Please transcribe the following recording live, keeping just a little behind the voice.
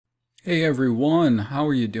Hey everyone, how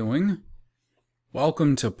are you doing?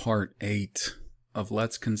 Welcome to part 8 of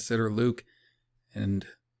Let's Consider Luke, and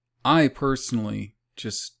I personally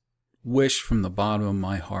just wish from the bottom of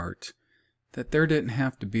my heart that there didn't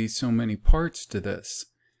have to be so many parts to this.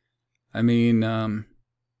 I mean, I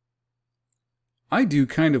do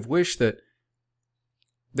kind of wish that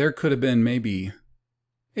there could have been maybe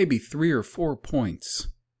 3 or 4 points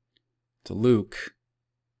to Luke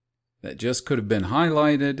that just could have been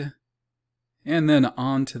highlighted, and then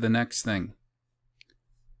on to the next thing.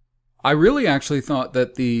 I really actually thought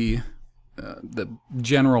that the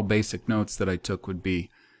general basic notes that I took would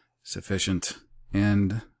be sufficient,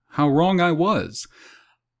 and how wrong I was.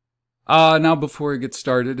 Now before I get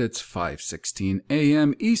started, it's 5:16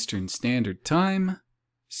 a.m. Eastern Standard Time,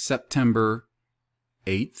 September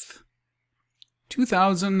 8th,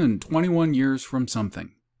 2021 years from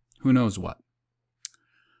something. Who knows what?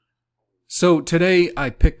 So today I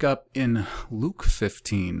pick up in Luke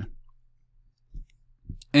 15.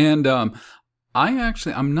 And I'm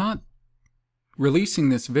not releasing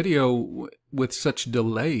this video with such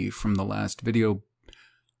delay from the last video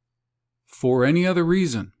for any other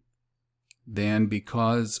reason than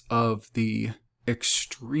because of the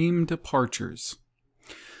extreme departures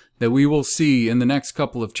that we will see in the next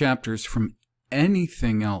couple of chapters from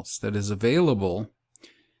anything else that is available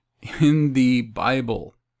in the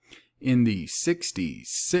Bible, in the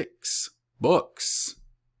 66 books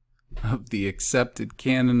of the accepted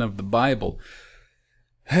canon of the Bible.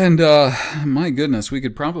 And my goodness, we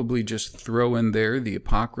could probably just throw in there the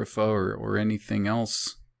Apocrypha or anything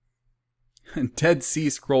else. Dead Sea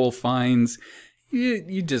Scroll finds,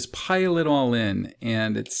 you just pile it all in,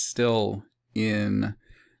 and it's still in,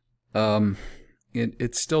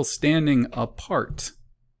 it's still standing apart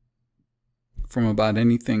from about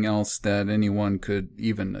anything else that anyone could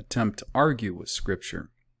even attempt to argue with Scripture.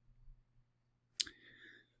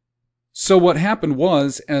 So what happened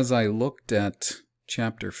was, as I looked at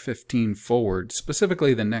chapter 15 forward,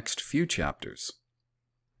 specifically the next few chapters,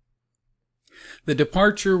 the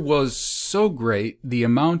departure was so great, the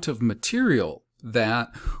amount of material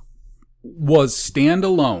that was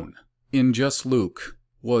standalone in just Luke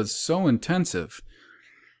was so intensive.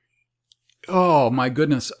 Oh my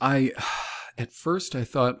goodness, at first I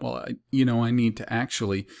thought, well, I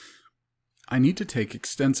need to take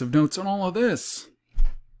extensive notes on all of this.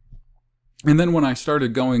 And then when I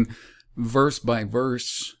started going verse by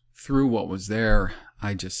verse through what was there,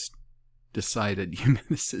 I just decided,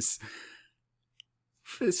 this is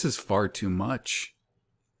far too much.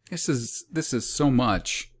 This is so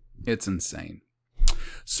much. It's insane.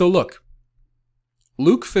 So look,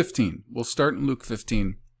 Luke 15. We'll start in Luke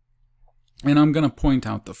 15. And I'm going to point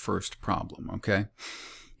out the first problem, okay?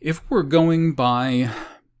 If we're going by,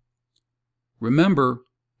 remember,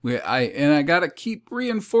 I got to keep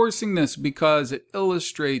reinforcing this because it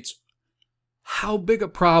illustrates how big a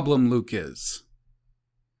problem Luke is.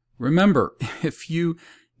 Remember, if you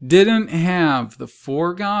didn't have the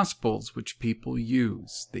 4 Gospels, which people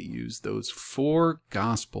use, they use those 4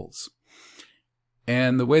 Gospels.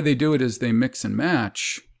 And the way they do it is they mix and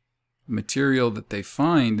match material that they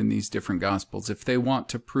find in these different Gospels. If they want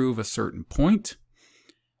to prove a certain point,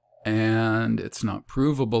 and it's not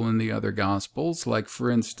provable in the other Gospels, like for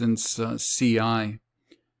instance, CI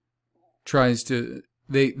tries to,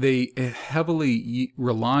 they heavily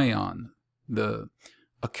rely on the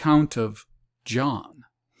account of John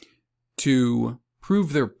to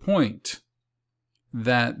prove their point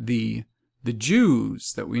that the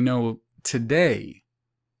Jews that we know today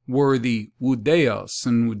were the Judeos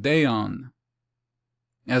and Judeon,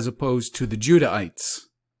 as opposed to the Judahites,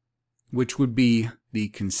 which would be the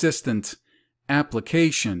consistent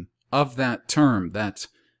application of that term, that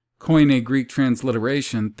Koine Greek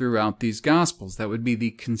transliteration throughout these Gospels. That would be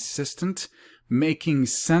the consistent making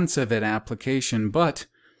sense of it application, but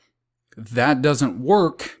that doesn't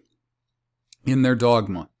work in their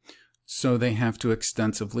dogma, so they have to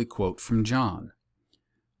extensively quote from John.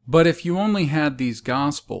 But if you only had these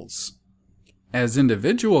Gospels as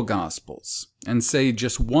individual Gospels, and say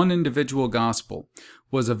just one individual Gospel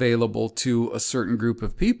was available to a certain group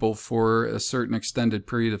of people for a certain extended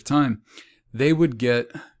period of time, they would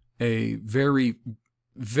get a very,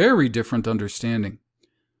 very different understanding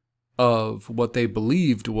of what they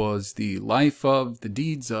believed was the life of, the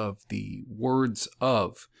deeds of, the words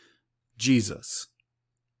of Jesus,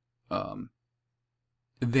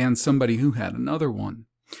 than somebody who had another one.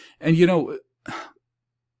 And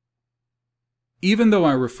even though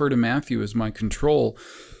I refer to Matthew as my control,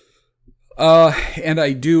 and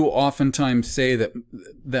I do oftentimes say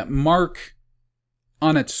that Mark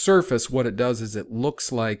on its surface, what it does is it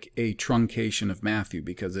looks like a truncation of Matthew,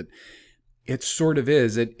 because it sort of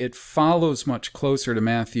is. It follows much closer to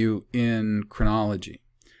Matthew in chronology,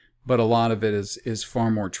 but a lot of it is far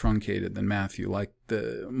more truncated than Matthew. Like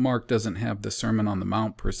Mark doesn't have the Sermon on the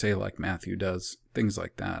Mount per se like Matthew does, things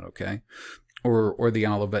like that, okay? Or the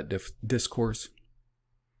Olivet Discourse.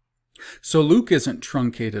 So Luke isn't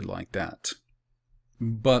truncated like that,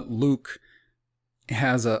 but Luke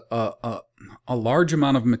has a large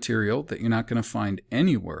amount of material that you're not going to find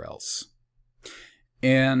anywhere else.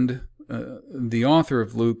 And the author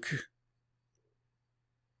of Luke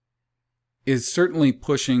is certainly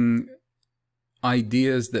pushing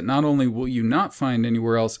ideas that not only will you not find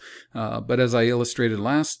anywhere else, but as I illustrated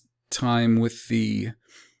last time with the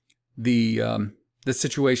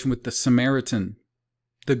situation with the Samaritan,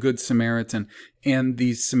 the Good Samaritan, and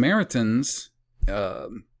these Samaritans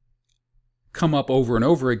come up over and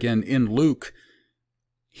over again in Luke.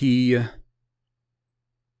 He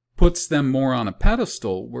puts them more on a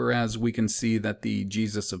pedestal, whereas we can see that the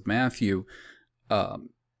Jesus of Matthew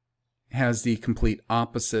has the complete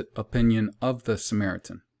opposite opinion of the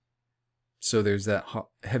Samaritan. So there's that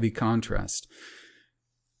heavy contrast.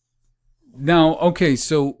 Now, okay,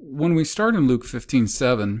 so when we start in Luke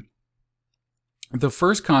 15:7, the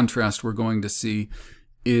first contrast we're going to see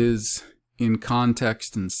is in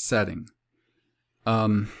context and setting.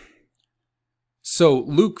 So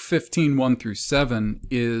Luke 15:1-7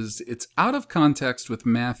 it's out of context with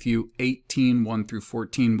Matthew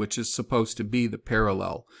 18:1-14, which is supposed to be the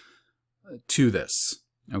parallel to this.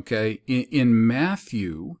 Okay, in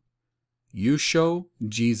Matthew, you show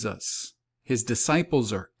Jesus. His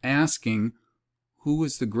disciples are asking, who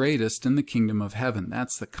is the greatest in the kingdom of heaven?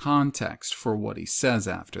 That's the context for what he says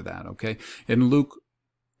after that, okay? In Luke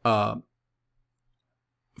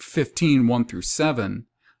 15:1-7,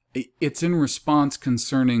 it's in response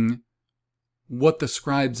concerning what the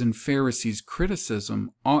scribes and Pharisees'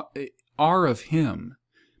 criticism are of him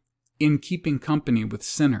in keeping company with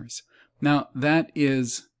sinners. Now, that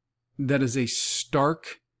is a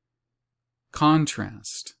stark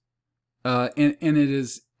contrast. And it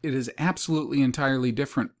is absolutely entirely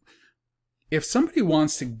different. If somebody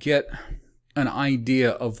wants to get an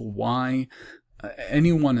idea of why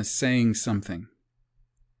anyone is saying something,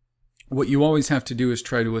 what you always have to do is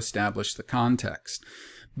try to establish the context.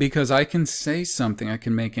 Because I can say something, I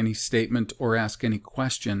can make any statement or ask any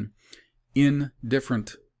question in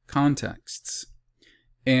different contexts.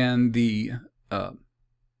 And the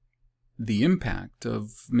impact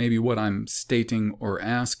of maybe what I'm stating or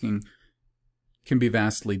asking can be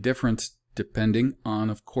vastly different depending on,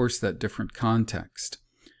 of course, that different context.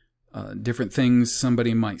 Different things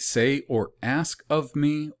somebody might say or ask of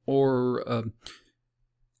me, or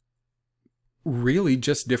really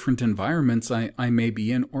just different environments I may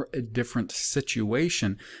be in, or a different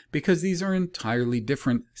situation, because these are entirely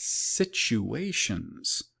different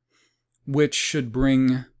situations, which should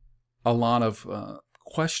bring a lot of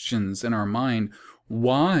questions in our mind.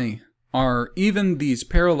 Why are even these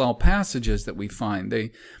parallel passages that we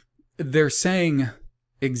find, they're saying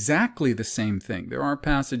exactly the same thing? There are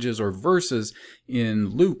passages or verses in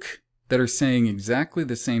Luke that are saying exactly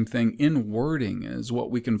the same thing in wording as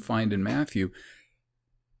what we can find in Matthew.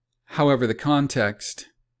 However, the context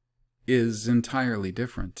is entirely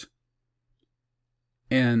different.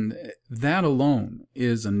 And that alone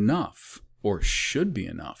is enough, or should be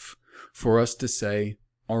enough, for us to say,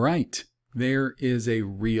 all right, there is a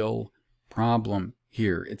real problem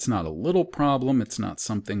here. It's not a little problem. It's not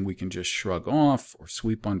something we can just shrug off or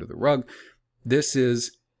sweep under the rug. This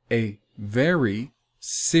is a very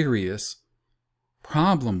serious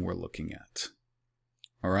problem we're looking at.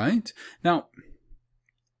 All right? Now,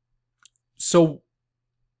 so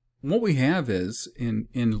what we have is in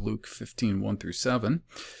Luke 15:1-7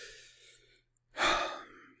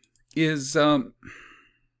 is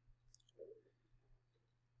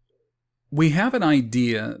we have an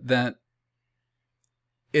idea that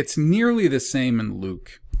it's nearly the same in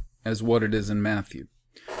Luke as what it is in Matthew.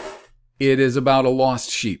 It is about a lost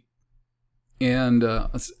sheep, and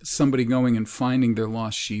somebody going and finding their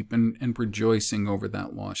lost sheep and rejoicing over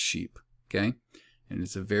that lost sheep. Okay? And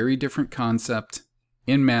it's a very different concept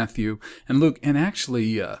in Matthew and Luke. And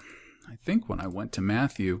actually, I think when I went to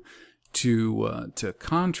Matthew to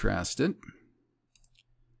contrast it,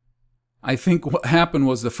 I think what happened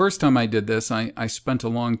was the first time I did this, I spent a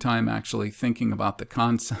long time actually thinking about the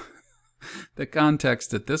context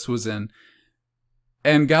that this was in,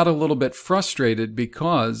 and got a little bit frustrated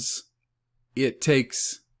because it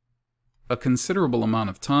takes a considerable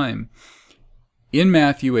amount of time in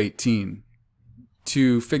Matthew 18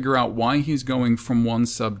 to figure out why he's going from one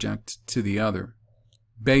subject to the other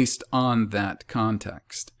based on that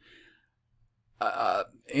context.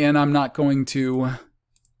 And I'm not going to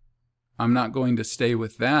stay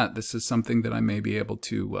with that. This is something that I may be able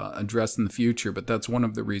to address in the future, but that's one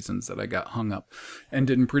of the reasons that I got hung up and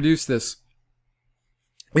didn't produce this,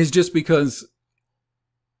 is just because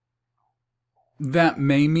that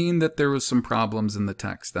may mean that there was some problems in the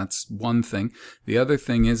text. That's one thing. The other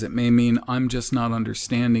thing is it may mean I'm just not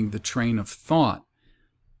understanding the train of thought.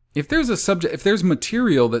 If there's a subject, if there's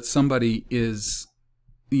material that somebody is,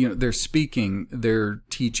 they're speaking, they're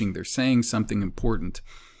teaching, they're saying something important,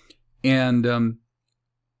 and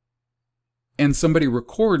somebody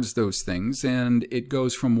records those things, and it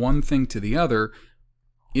goes from one thing to the other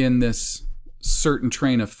in this certain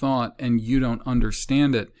train of thought, and you don't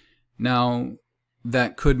understand it. Now,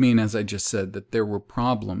 that could mean, as I just said, that there were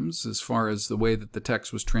problems as far as the way that the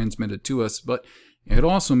text was transmitted to us, but it could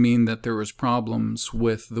also mean that there was problems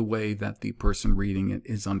with the way that the person reading it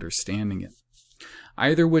is understanding it.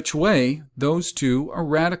 Either which way, those two are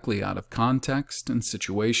radically out of context and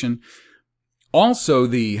situation. Also,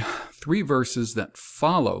 the 3 verses that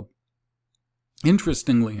follow,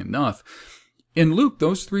 interestingly enough, in Luke,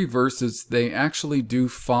 those 3 verses, they actually do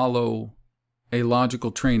follow a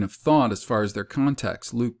logical train of thought as far as their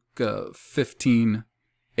context. Luke 15,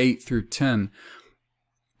 8 through 10,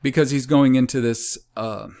 because he's going into this,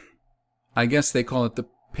 I guess they call it the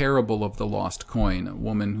parable of the lost coin. A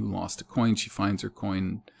woman who lost a coin, she finds her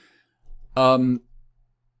coin.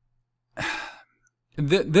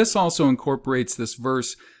 This also incorporates this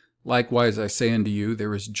verse, likewise I say unto you,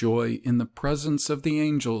 there is joy in the presence of the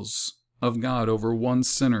angels of God over one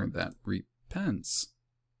sinner that repents.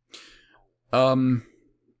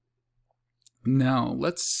 Now,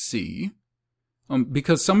 let's see.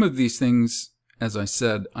 Because some of these things, as I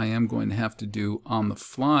said, I am going to have to do on the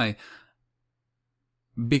fly,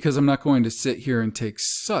 because I'm not going to sit here and take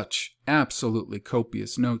such absolutely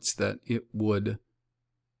copious notes that it would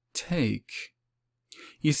take.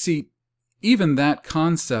 You see, even that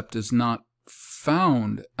concept is not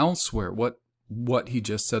found elsewhere, what he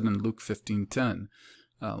just said in Luke 15:10.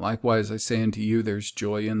 Likewise, I say unto you, there's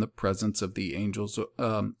joy in the presence of the angels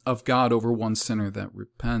of God over one sinner that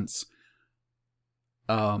repents.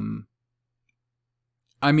 I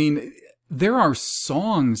mean, there are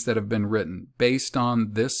songs that have been written based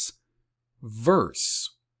on this verse,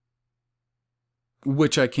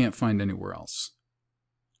 which I can't find anywhere else.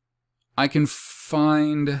 I can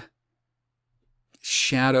find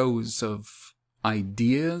shadows of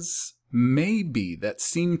ideas, maybe, that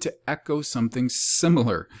seem to echo something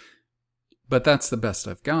similar, but that's the best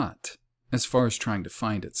I've got as far as trying to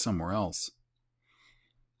find it somewhere else.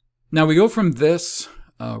 Now we go from this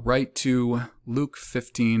right to Luke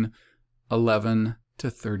 15:11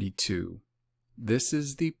 to 32. This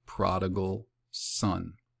is the prodigal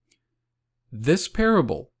son. This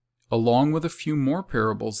parable, along with a few more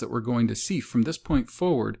parables that we're going to see from this point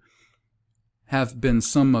forward, have been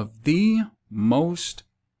some of the most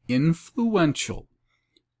influential,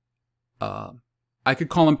 I could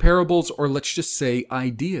call them parables, or let's just say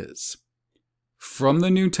ideas, from the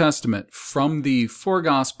New Testament, from the 4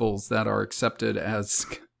 Gospels that are accepted as,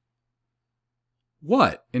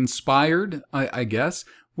 what, inspired, I guess,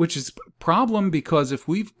 which is a problem, because if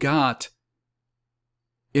we've got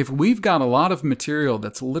a lot of material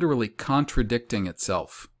that's literally contradicting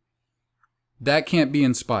itself, that can't be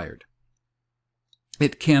inspired.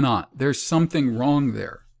 It cannot. There's something wrong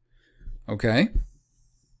there. Okay?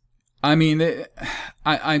 I mean,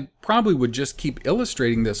 I probably would just keep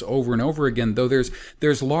illustrating this over and over again, though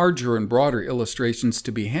there's larger and broader illustrations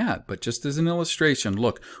to be had. But just as an illustration,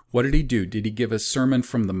 look, what did he do? Did he give a sermon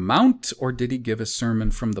from the mount, or did he give a sermon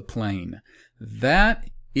from the plain? That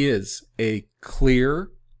is a clear,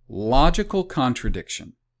 logical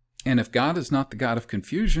contradiction. And if God is not the God of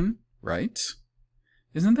confusion, right?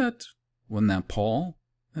 Wasn't that Paul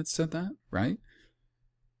that said that, right?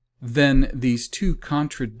 Then these two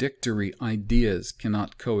contradictory ideas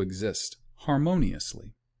cannot coexist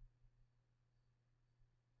harmoniously.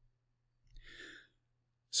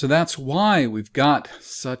 So that's why we've got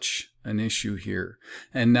such an issue here.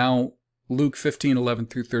 And now Luke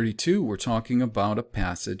 15:11 through 32, we're talking about a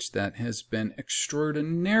passage that has been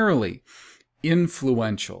extraordinarily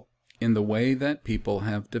influential in the way that people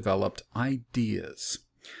have developed ideas.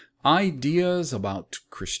 Ideas about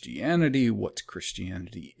Christianity, what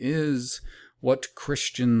Christianity is, what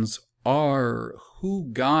Christians are,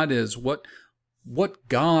 who God is, what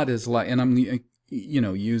God is like. And I'm,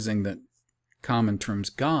 using the common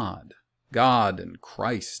terms God and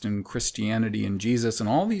Christ and Christianity and Jesus and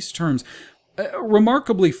all these terms.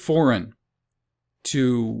 remarkably foreign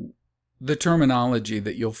to the terminology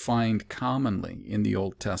that you'll find commonly in the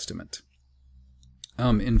Old Testament.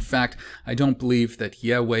 In fact, I don't believe that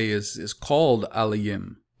Yahweh is called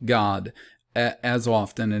Elohim, God, as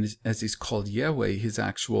often as he's called Yahweh, his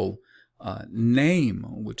actual name,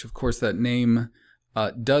 which of course that name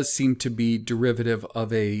does seem to be derivative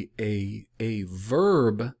of a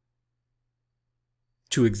verb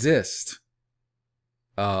to exist.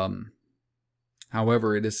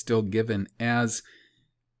 However, it is still given as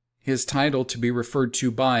his title to be referred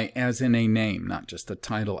to by, as in a name, not just a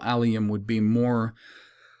title. Elohim would be more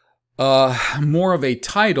of a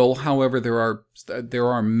title. However, there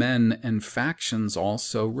are men and factions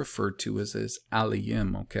also referred to as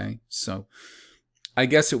Elohim. Okay, so I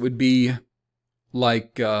guess it would be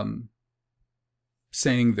like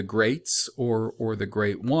saying the greats or the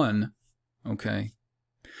great one. Okay,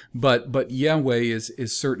 but Yahweh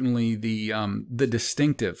is certainly the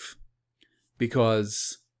distinctive,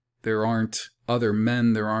 because there aren't other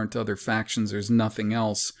men, there aren't other factions, there's nothing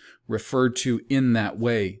else referred to in that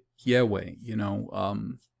way. Yahweh,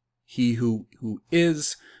 he who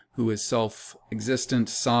is self-existent,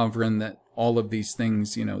 sovereign, that all of these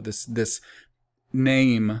things, this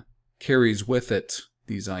name carries with it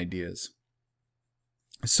these ideas.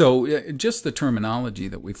 So just the terminology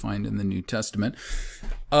that we find in the New Testament,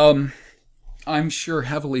 I'm sure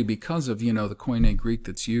heavily because of, the Koine Greek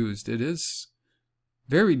that's used, it is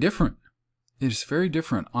very different. It's very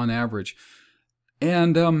different on average.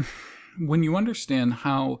 And when you understand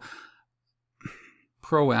how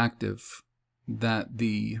proactive that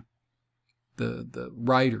the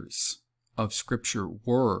writers of Scripture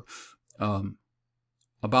were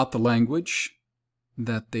about the language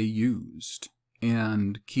that they used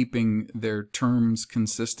and keeping their terms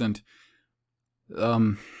consistent,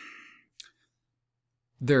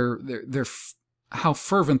 how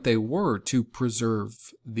fervent they were to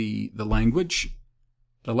preserve the language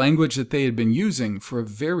that they had been using for a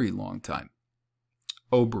very long time.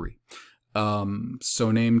 OBRY,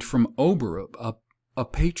 so named from Ober, a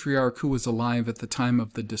patriarch who was alive at the time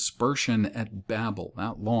of the dispersion at Babel,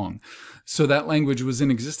 that long. So that language was in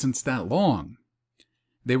existence that long.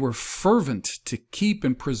 They were fervent to keep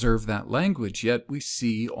and preserve that language, yet we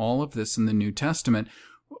see all of this in the New Testament,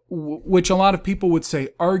 which a lot of people would say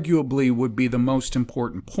arguably would be the most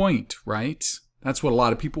important point, right? That's what a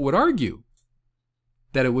lot of people would argue,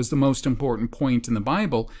 that it was the most important point in the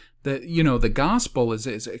Bible, that, the gospel is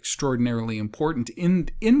extraordinarily important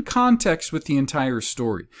in context with the entire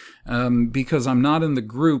story. Because I'm not in the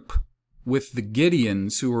group with the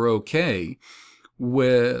Gideons who are okay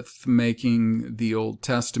with making the Old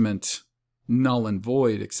Testament null and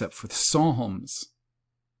void except for the Psalms.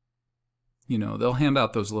 They'll hand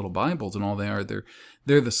out those little Bibles, and all they are,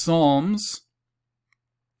 they're the Psalms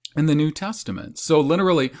and the New Testament. So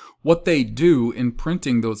literally what they do in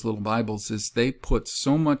printing those little Bibles is they put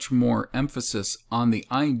so much more emphasis on the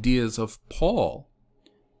ideas of Paul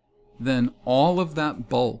than all of that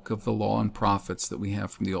bulk of the law and prophets that we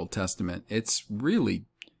have from the Old Testament. It's really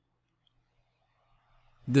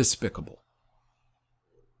despicable.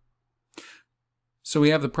 So we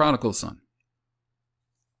have the prodigal son.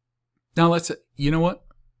 Now you know what?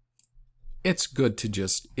 It's good to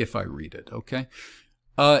just, if I read it, okay?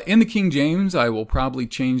 In the King James, I will probably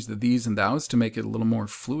change the these and thous to make it a little more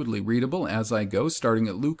fluidly readable as I go, starting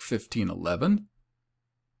at Luke 15:11.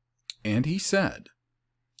 And he said,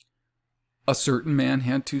 a certain man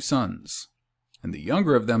had 2 sons, and the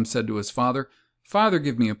younger of them said to his father, Father,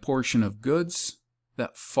 give me a portion of goods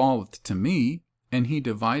that falleth to me, and he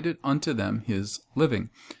divided unto them his living.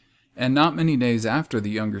 And not many days after, the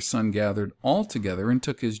younger son gathered all together and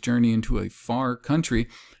took his journey into a far country,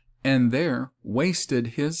 and there wasted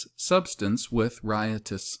his substance with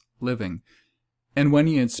riotous living. And when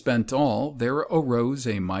he had spent all, there arose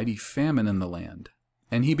a mighty famine in the land,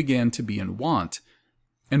 and he began to be in want.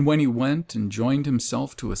 And when he went and joined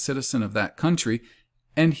himself to a citizen of that country,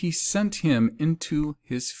 and he sent him into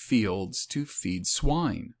his fields to feed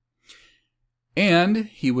swine. And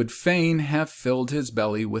he would fain have filled his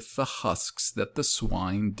belly with the husks that the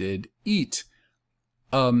swine did eat.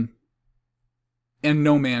 And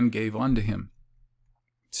no man gave unto him.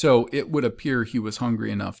 So it would appear he was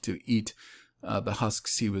hungry enough to eat the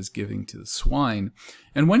husks he was giving to the swine.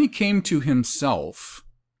 And when he came to himself,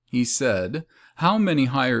 he said, How many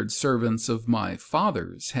hired servants of my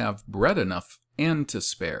father's have bread enough and to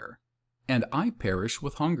spare, and I perish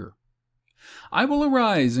with hunger? I will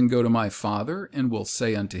arise and go to my father, and will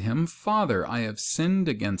say unto him, Father, I have sinned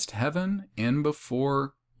against heaven and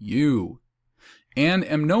before you, and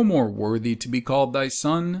am no more worthy to be called thy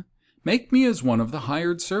son. Make me as one of the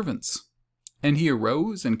hired servants. And he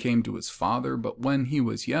arose and came to his father, but when he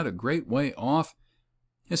was yet a great way off,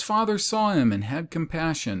 his father saw him and had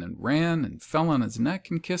compassion, and ran and fell on his neck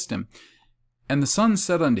and kissed him. And the son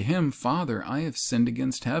said unto him, Father, I have sinned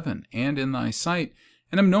against heaven and in thy sight,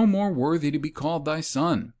 and am no more worthy to be called thy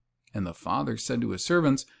son. And the father said to his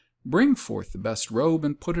servants, Bring forth the best robe,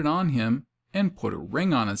 and put it on him, and put a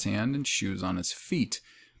ring on his hand, and shoes on his feet.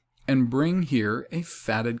 And bring here a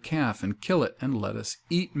fatted calf, and kill it, and let us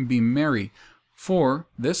eat and be merry. For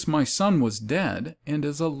this my son was dead, and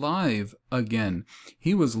is alive again.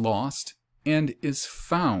 He was lost, and is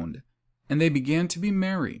found. And they began to be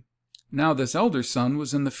merry. Now this elder son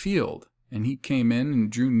was in the field, and he came in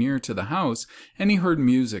and drew near to the house, and he heard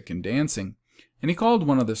music and dancing. And he called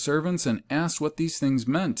one of the servants, and asked what these things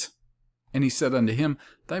meant. And he said unto him,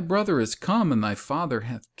 Thy brother is come, and thy father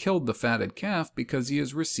hath killed the fatted calf, because he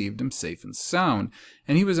has received him safe and sound.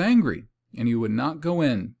 And he was angry, and he would not go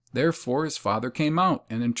in. Therefore his father came out,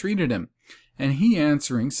 and entreated him. And he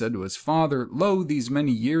answering said to his father, Lo, these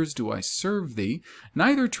many years do I serve thee,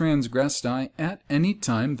 neither transgressed I at any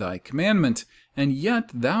time thy commandment. And yet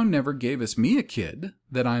thou never gavest me a kid,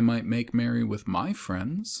 that I might make merry with my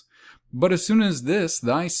friends. But as soon as this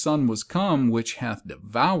thy son was come, which hath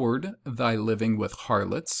devoured thy living with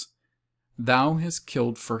harlots, thou hast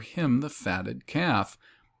killed for him the fatted calf.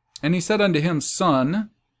 And he said unto him, Son,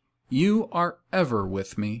 you are ever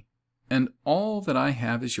with me, and all that I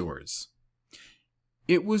have is yours.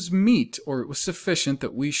 It was meet, or it was sufficient,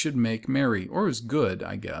 that we should make merry, or it was good,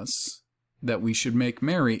 I guess, that we should make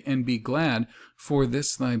merry and be glad, for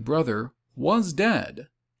this thy brother was dead,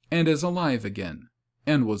 and is alive again,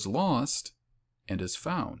 and was lost, and is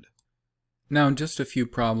found. Now, just a few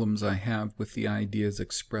problems I have with the ideas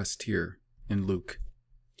expressed here in Luke.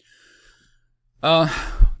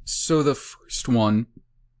 So the first one,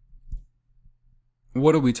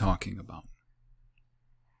 what are we talking about?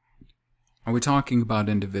 Are we talking about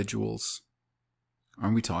individuals?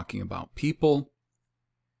 Are we talking about people?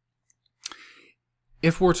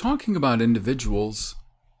 If we're talking about individuals,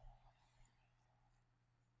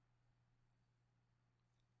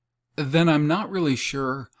 then I'm not really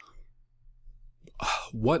sure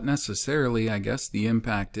what necessarily, I guess, the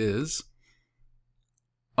impact is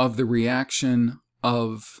of the reaction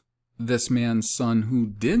of this man's son who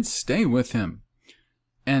did stay with him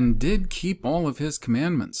and did keep all of his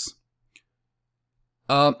commandments.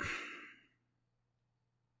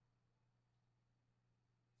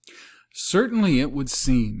 Certainly it would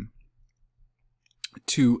seem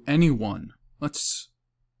to anyone,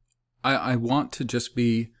 I want to just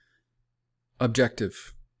be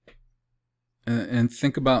objective and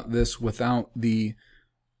think about this without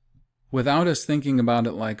us thinking about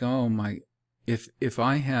it like, oh my, if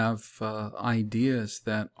I have ideas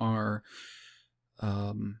that are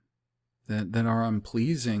that are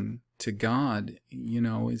unpleasing to God,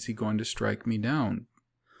 is he going to strike me down?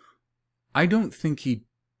 I don't think he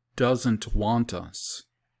doesn't want us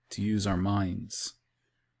to use our minds.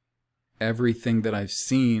 Everything that I've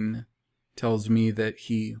seen tells me that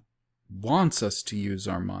he wants us to use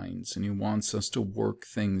our minds, and he wants us to work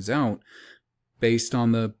things out based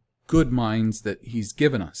on the good minds that he's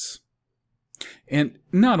given us. And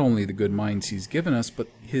not only the good minds he's given us, but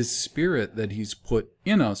his spirit that he's put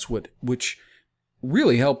in us, which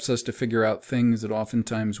really helps us to figure out things that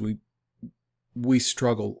oftentimes we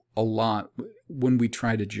struggle a lot when we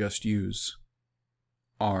try to just use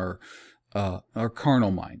our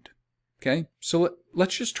carnal mind. Okay, so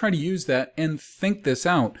let's just try to use that and think this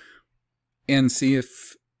out and see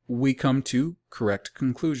if we come to correct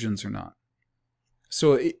conclusions or not.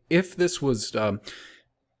 So if this was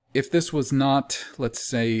not, let's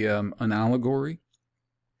say, an allegory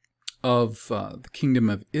of the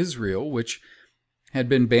kingdom of Israel, which had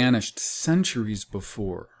been banished centuries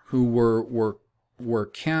before, who were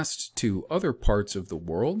cast to other parts of the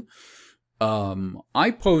world,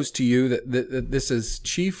 I pose to you that this is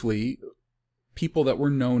chiefly people that were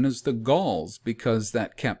known as the Gauls, because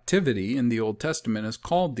that captivity in the Old Testament is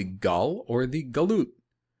called the Gaul or the Galut.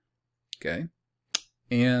 Okay?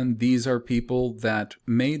 And these are people that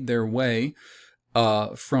made their way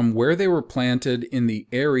from where they were planted in the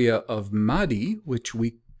area of Madi, which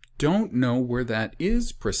we don't know where that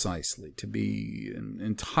is precisely, to be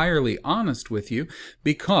entirely honest with you,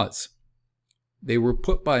 because they were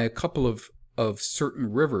put by a couple of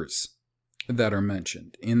certain rivers that are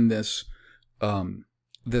mentioned in this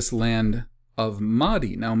this land of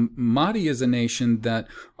Madi. Now, Madi is a nation that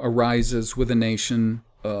arises with a nation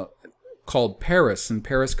called Paris, and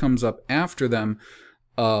Paris comes up after them,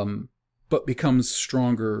 but becomes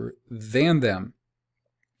stronger than them.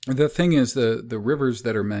 the thing is, the rivers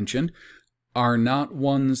that are mentioned are not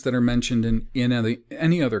ones that are mentioned in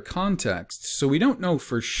any other context. So we don't know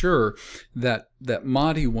for sure that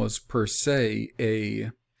Mahdi was per se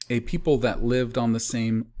a people that lived on the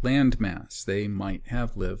same landmass. They might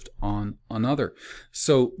have lived on another.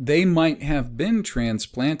 So they might have been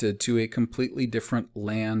transplanted to a completely different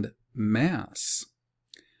land mass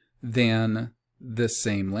than the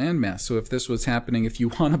same landmass. So if this was happening, if you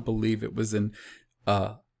want to believe it was in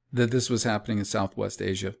that this was happening in Southwest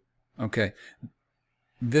Asia, okay,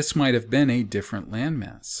 this might have been a different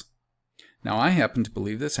landmass. Now, I happen to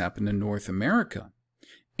believe this happened in North America.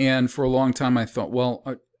 And for a long time, I thought, well,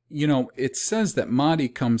 you know, it says that Mahdi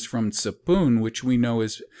comes from Tsapun, which we know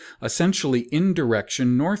is essentially in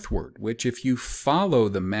direction northward, which if you follow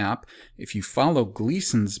the map, if you follow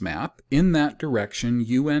Gleason's map, in that direction,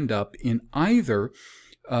 you end up in either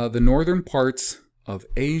the northern parts of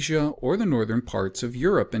Asia or the northern parts of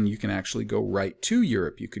Europe, and you can actually go right to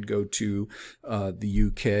Europe. You could go to the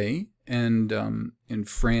UK and in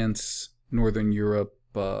France, Northern Europe,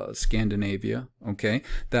 Scandinavia, okay?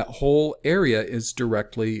 That whole area is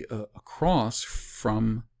directly across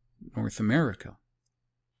from North America.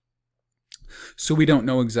 So we don't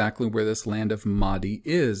know exactly where this land of Mahdi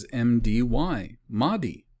is, M-D-Y,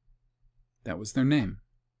 Mahdi. That was their name.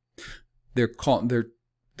 They're called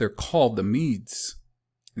the Medes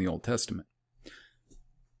in the Old Testament.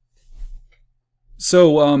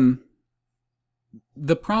 So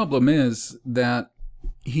the problem is that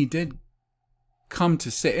he did come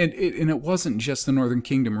to say, and it wasn't just the Northern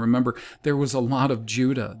Kingdom. Remember, there was a lot of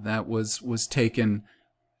Judah that was taken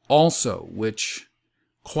also, which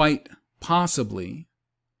quite possibly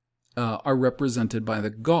are represented by the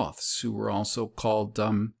Goths, who were also called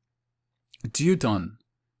Teuton,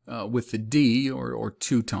 with the D, or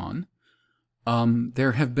Teuton.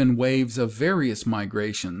 There have been waves of various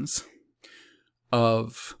migrations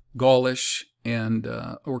of Gaulish and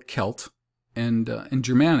or Celt and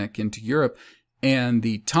Germanic into Europe, and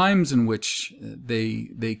the times in which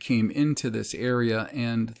they came into this area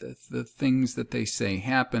and the things that they say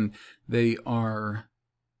happened, they are,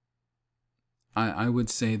 I would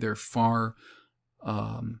say, they're far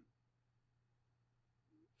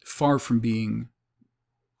from being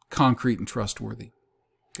concrete and trustworthy.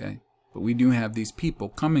 Okay, but we do have these people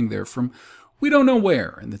coming there from we don't know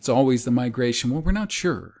where, and it's always the migration. Well, we're not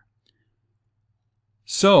sure.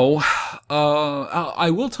 So, I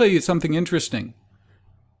will tell you something interesting.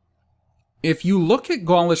 If you look at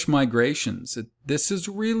Gaulish migrations, this is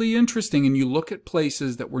really interesting, and you look at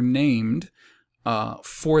places that were named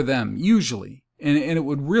for them, usually, and it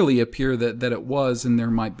would really appear that it was, and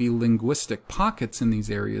there might be linguistic pockets in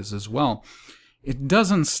these areas as well. It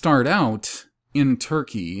doesn't start out in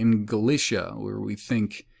Turkey, in Galicia, where we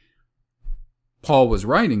think Paul was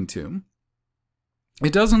writing to.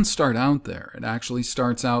 It doesn't start out there. It actually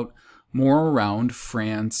starts out more around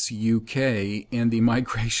France, UK, and the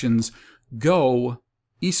migrations go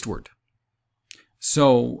eastward.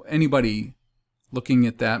 So anybody looking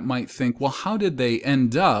at that might think, well, how did they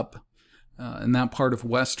end up in that part of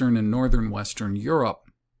Western and Northern Western Europe?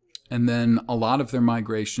 And then a lot of their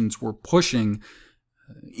migrations were pushing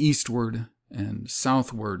eastward and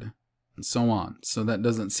southward and so on. So that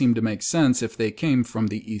doesn't seem to make sense if they came from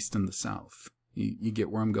the east and the south. You get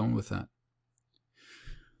where I'm going with that.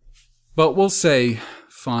 But we'll say,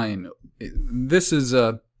 fine, this is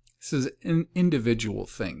an individual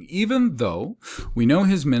thing. Even though we know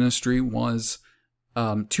his ministry was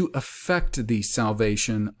to effect the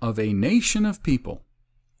salvation of a nation of people,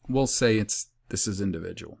 we'll say this is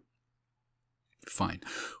individual. Fine.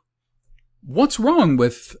 What's wrong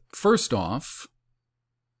with, first off,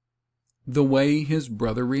 the way his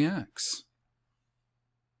brother reacts?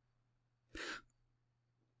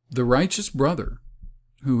 The righteous brother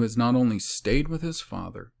who has not only stayed with his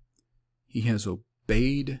father, he has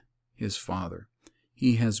obeyed his father.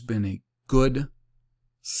 He has been a good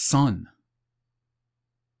son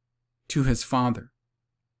to his father.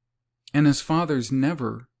 And his father's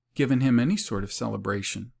never given him any sort of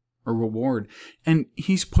celebration or reward. And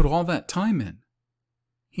he's put all that time in.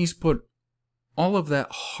 He's put all of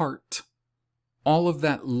that heart, all of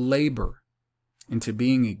that labor into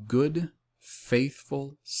being a good,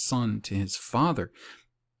 faithful son to his father.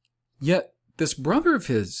 Yet this brother of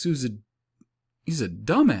his, he's a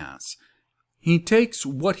dumbass. He takes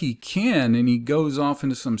what he can and he goes off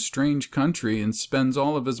into some strange country and spends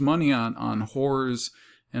all of his money on whores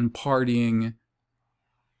and partying.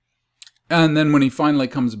 And then when he finally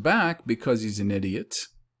comes back, because he's an idiot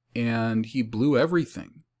and he blew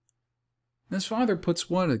everything, his father puts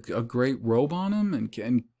what, a great robe on him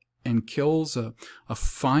and and kills a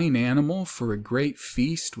fine animal for a great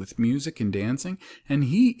feast with music and dancing, and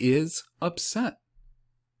he is upset.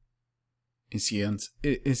 Is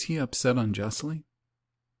he upset unjustly?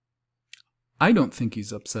 I don't think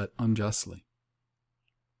he's upset unjustly.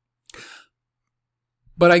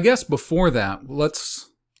 But I guess before that,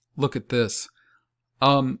 let's look at this.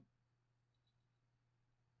 I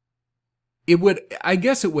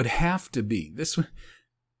guess it would have to be this.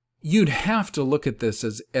 You'd have to look at this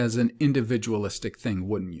as an individualistic thing,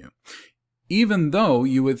 wouldn't you? Even though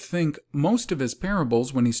you would think most of his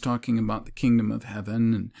parables, when he's talking about the kingdom of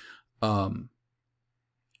heaven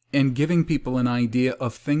and giving people an idea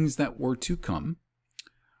of things that were to come,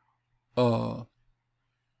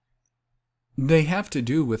 they have to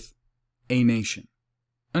do with a nation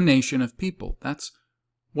of people. That's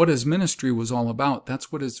what his ministry was all about.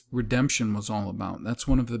 That's what his redemption was all about. That's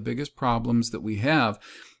one of the biggest problems that we have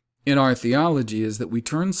in our theology, is that we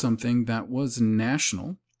turn something that was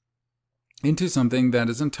national into something that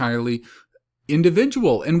is entirely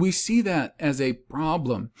individual. And we see that as a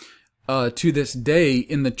problem to this day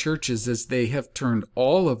in the churches, as they have turned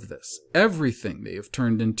all of this, everything they have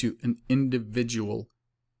turned into an individual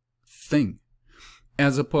thing,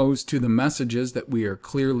 as opposed to the messages that we are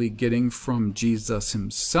clearly getting from Jesus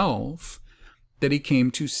himself, that he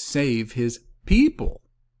came to save his people.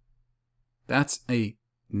 That's a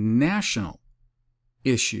national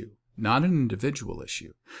issue, not an individual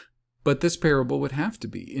issue. But this parable would have to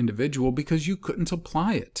be individual, because you couldn't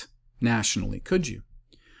apply it nationally, could you?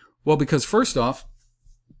 Well, because first off,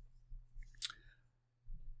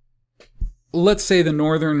 let's say the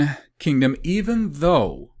northern kingdom, even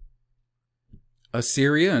though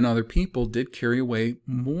Assyria and other people did carry away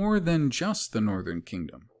more than just the northern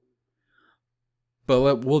kingdom.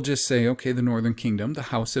 But we'll just say, okay, the northern kingdom, the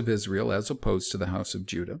house of Israel, as opposed to the house of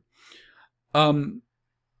Judah.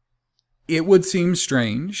 It would seem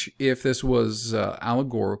strange if this was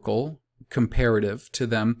allegorical, comparative to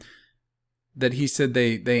them, that he said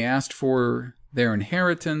they asked for their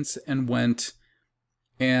inheritance and went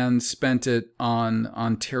and spent it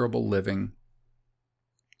on terrible living.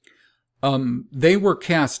 They were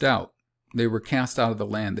cast out. They were cast out of the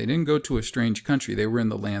land. They didn't go to a strange country. They were in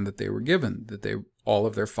the land that they were given, that all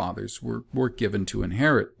of their fathers were given to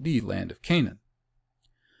inherit, the land of Canaan.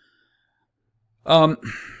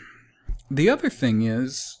 The other thing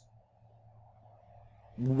is,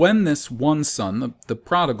 when this one son, the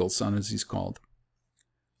prodigal son as he's called,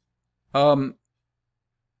 when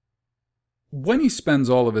he spends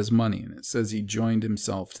all of his money, and it says he joined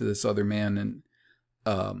himself to this other man, and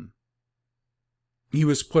he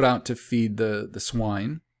was put out to feed the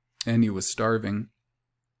swine, and he was starving.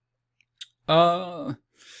 I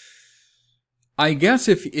guess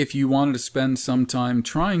if you wanted to spend some time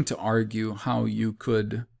trying to argue how you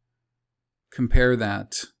could compare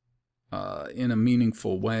that in a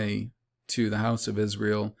meaningful way to the house of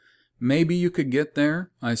Israel, maybe you could get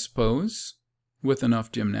there, I suppose, with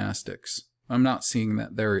enough gymnastics. I'm not seeing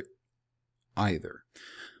that there either.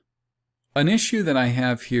 An issue that I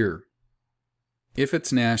have here, if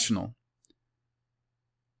it's national,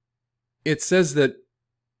 it says that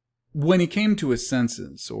when he came to his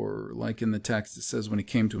senses, or like in the text it says when he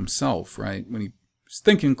came to himself, right? When he was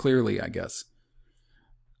thinking clearly, I guess.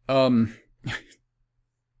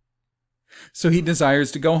 So he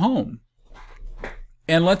desires to go home.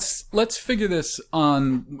 And let's figure this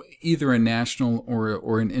on either a national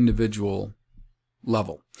or an individual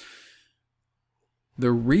level.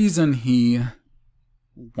 The reason he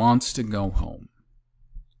wants to go home,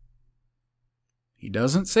 he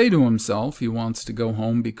doesn't say to himself he wants to go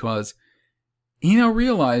home because he now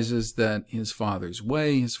realizes that his father's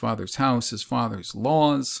way, his father's house, his father's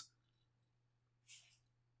laws,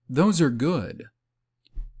 those are good.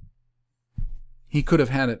 He could have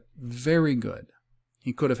had it very good.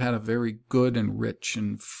 He could have had a very good and rich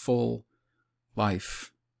and full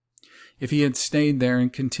life if he had stayed there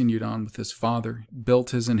and continued on with his father,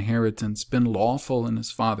 built his inheritance, been lawful in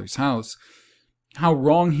his father's house. How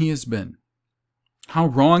wrong he has been. How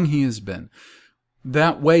wrong he has been.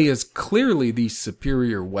 That way is clearly the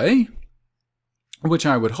superior way, which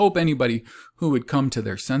I would hope anybody who would come to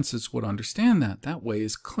their senses would understand that. That way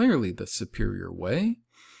is clearly the superior way.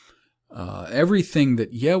 Everything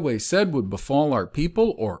that Yahweh said would befall our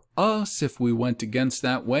people or us if we went against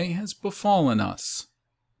that way has befallen us.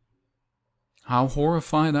 How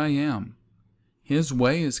horrified I am. His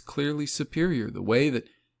way is clearly superior. The way that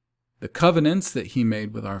the covenants that he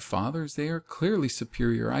made with our fathers, they are clearly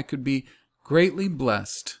superior. I could be greatly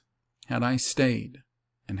blessed had I stayed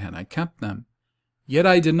and had I kept them. Yet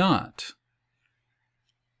I did not.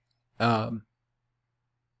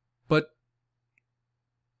 But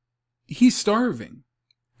he's starving.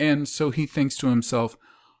 And so he thinks to himself,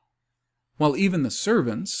 well, even the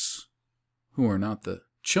servants, who are not the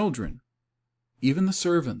children, even the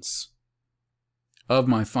servants of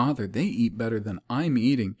my father, they eat better than I'm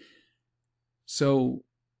eating. So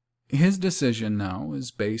his decision now is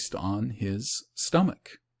based on his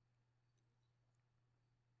stomach.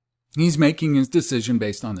 He's making his decision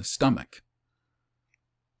based on his stomach.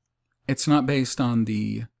 It's not based on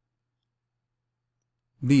the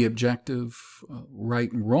objective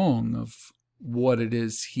right and wrong of what it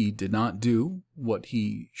is he did not do, what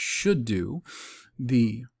he should do,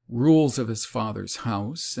 the rules of his father's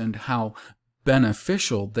house, and how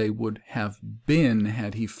beneficial they would have been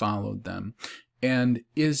had he followed them. And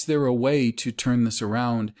is there a way to turn this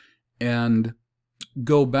around and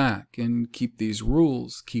go back and keep these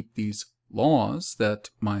rules, keep these laws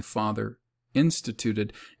that my father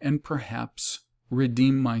instituted, and perhaps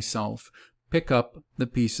redeem myself, pick up the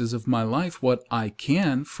pieces of my life, what I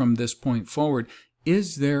can from this point forward?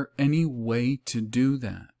 Is there any way to do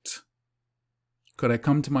that? Could I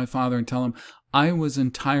come to my father and tell him I was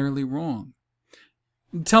entirely wrong?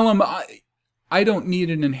 Tell him I don't need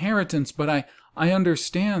an inheritance, but I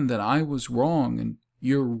understand that I was wrong, and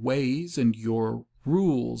your ways and your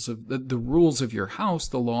rules, of the rules of your house,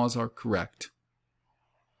 the laws are correct.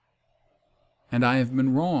 And I have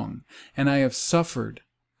been wrong, and I have suffered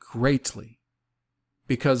greatly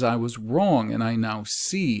because I was wrong, and I now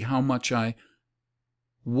see how much I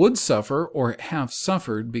would suffer or have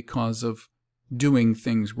suffered because of doing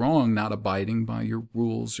things wrong, not abiding by your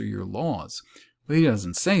rules or your laws. But he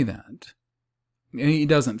doesn't say that. And he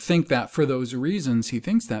doesn't think that for those reasons. He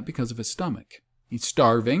thinks that because of his stomach. He's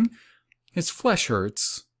starving. His flesh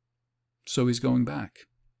hurts. So he's going back.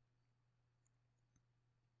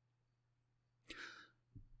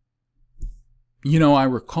 You know, I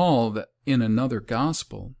recall that in another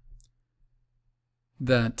gospel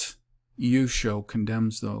that Yeshua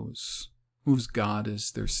condemns those whose God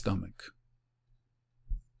is their stomach.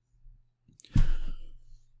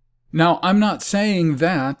 Now, I'm not saying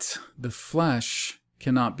that the flesh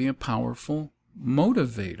cannot be a powerful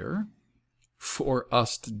motivator for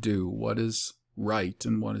us to do what is right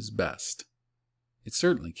and what is best. It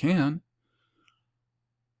certainly can.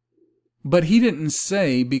 But he didn't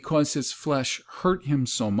say because his flesh hurt him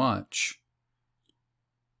so much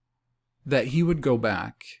that he would go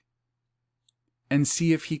back and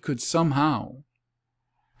see if he could somehow,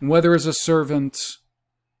 whether as a servant,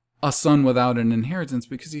 a son without an inheritance,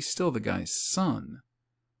 because he's still the guy's son.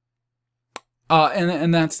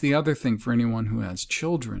 And that's the other thing for anyone who has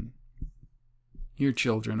children. Your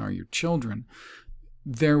children are your children.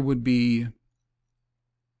 There would be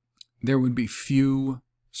few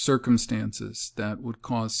circumstances that would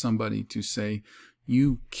cause somebody to say,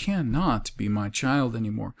 you cannot be my child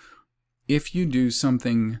anymore. If you do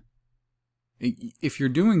something, if you're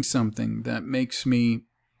doing something that makes me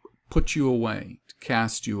put you away,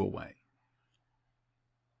 cast you away.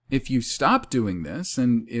 If you stop doing this,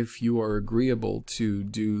 and if you are agreeable to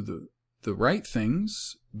do the right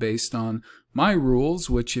things based on my rules,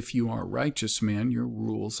 which if you are a righteous man, your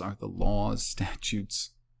rules are the laws,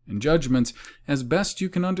 statutes, and judgments as best you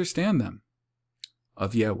can understand them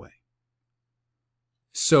of Yahweh.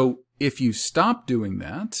 So if you stop doing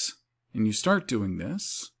that and you start doing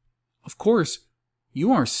this, of course,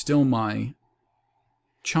 you are still my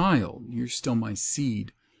child. You're still my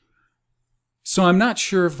seed. So I'm not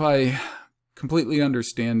sure if I completely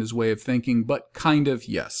understand his way of thinking, but kind of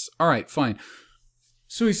yes. All right, fine.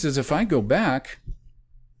 So he says, if I go back,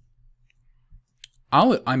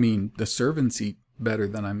 the servants eat better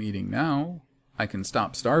than I'm eating now. I can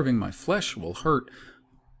stop starving. My flesh will hurt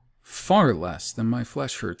far less than my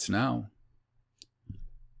flesh hurts now.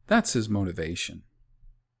 That's his motivation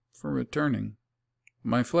for returning.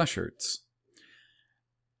 My flesh hurts.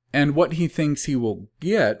 And what he thinks he will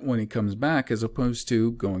get when he comes back, as opposed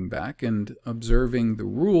to going back and observing the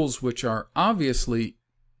rules, which are obviously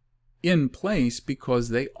in place because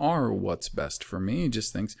they are what's best for me. He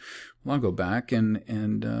just thinks, well, I'll go back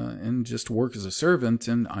and just work as a servant,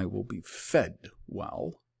 and I will be fed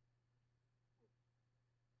well.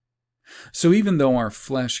 So even though our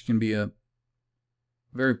flesh can be a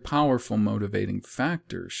very powerful motivating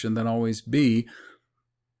factor, should that always be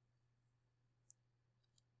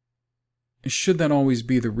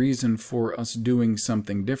the reason for us doing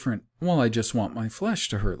something different? Well, I just want my flesh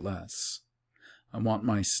to hurt less. I want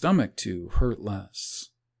my stomach to hurt less.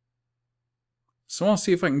 So I'll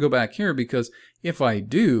see if I can go back here, because if I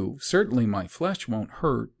do, certainly my flesh won't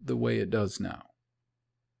hurt the way it does now.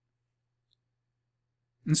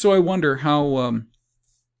 And so I wonder how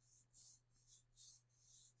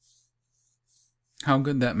how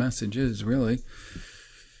good that message is, really.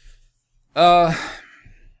 And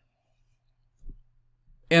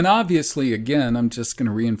obviously, again, I'm just going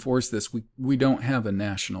to reinforce this. We don't have a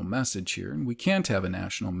national message here, and we can't have a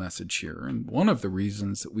national message here. And one of the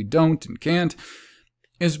reasons that we don't and can't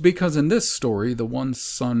is because in this story, the one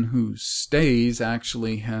son who stays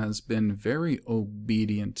actually has been very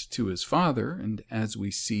obedient to his father. And as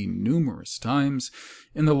we see numerous times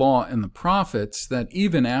in the law and the prophets, that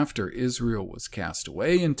even after Israel was cast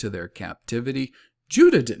away into their captivity,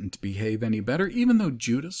 Judah didn't behave any better, even though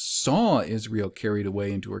Judah saw Israel carried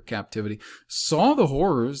away into her captivity, saw the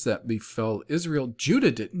horrors that befell Israel.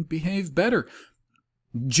 Judah didn't behave better.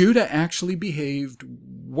 Judah actually behaved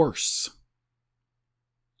worse.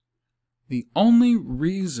 The only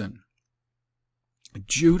reason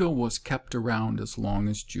Judah was kept around as long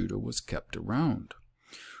as Judah was kept around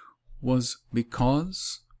was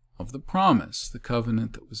because of the promise, the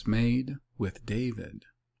covenant that was made with David,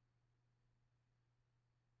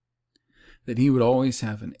 that he would always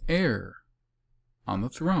have an heir on the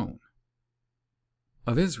throne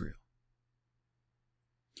of Israel.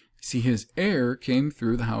 See, his heir came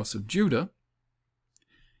through the house of Judah,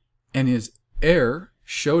 and his heir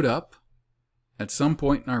showed up at some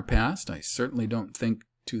point in our past. I certainly don't think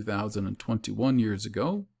 2021 years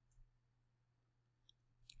ago.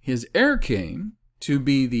 His heir came to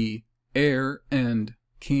be the heir and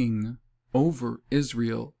king over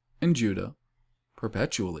Israel and Judah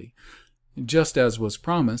perpetually, just as was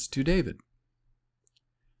promised to David.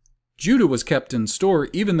 Judah was kept in store,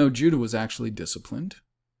 even though Judah was actually disciplined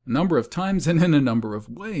a number of times and in a number of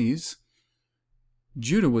ways.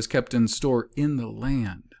 Judah was kept in store in the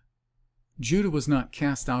land. Judah was not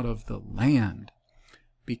cast out of the land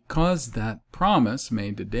because that promise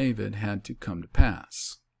made to David had to come to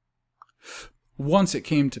pass. Once it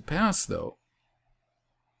came to pass, though,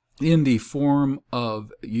 in the form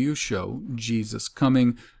of Yeshua, Jesus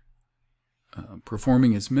coming,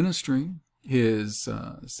 performing his ministry, his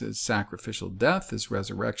sacrificial death, his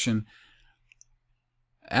resurrection.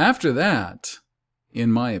 After that,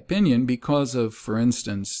 in my opinion, because of, for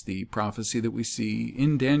instance, the prophecy that we see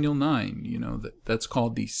in Daniel 9, that's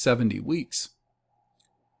called the 70 weeks.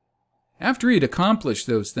 After he'd accomplished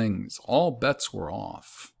those things, all bets were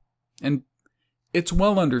off. And it's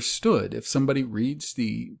well understood, if somebody reads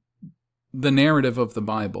the narrative of the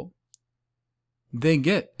Bible, they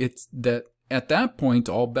get it that at that point,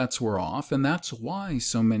 all bets were off, and that's why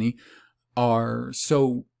so many are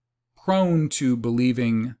so prone to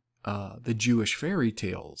believing the Jewish fairy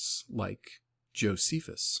tales like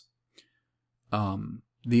Josephus.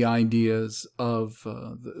 The ideas of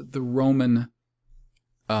the Roman...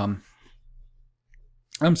 the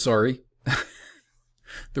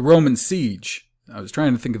Roman siege. I was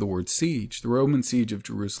trying to think of the word siege. The Roman siege of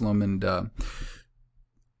Jerusalem, and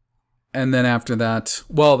then after that,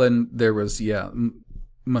 then there was,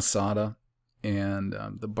 Masada and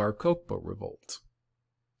the Bar Kokhba revolt.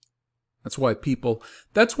 That's why people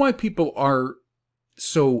are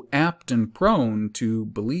so apt and prone to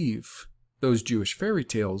believe those Jewish fairy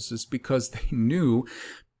tales, is because they knew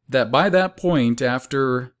that by that point,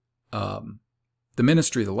 after the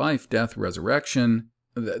ministry, the life, death, resurrection,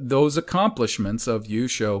 those accomplishments of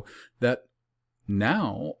Yeshua, that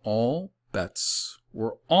now all bets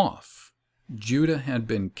were off. Judah had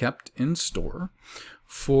been kept in store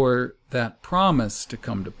for that promise to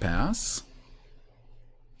come to pass.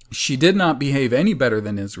 She did not behave any better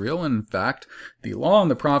than Israel. In fact, the law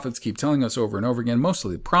and the prophets keep telling us over and over again,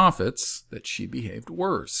 mostly the prophets, that she behaved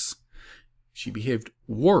worse. She behaved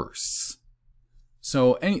worse.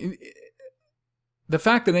 So the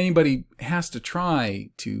fact that anybody has to try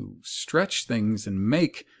to stretch things and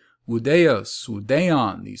make Udeos,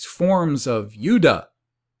 Udeon, these forms of Judah,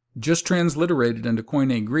 just transliterated into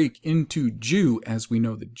Koine Greek into Jew, as we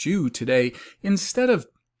know the Jew today, instead of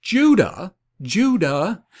Judah,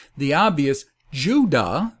 the obvious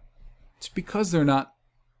Judah, it's because they're not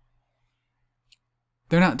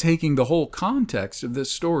taking the whole context of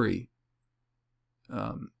this story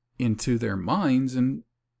into their minds and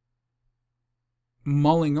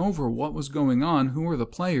mulling over what was going on, who were the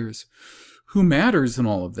players, who matters in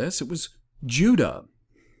all of this. It was Judah.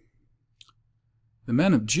 The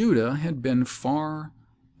men of Judah had been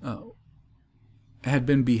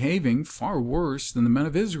behaving far worse than the men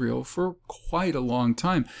of Israel for quite a long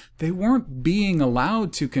time. They weren't being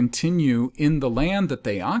allowed to continue in the land that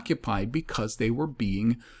they occupied because they were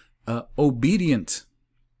being obedient.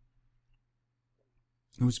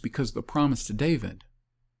 It was because of the promise to David.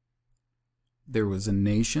 There was a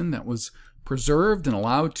nation that was preserved and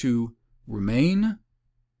allowed to remain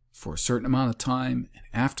for a certain amount of time, and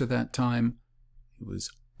after that time, It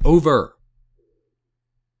was over.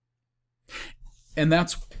 And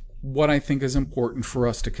that's what I think is important for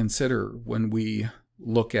us to consider when we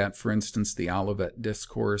look at, for instance, the Olivet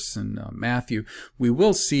Discourse in Matthew. We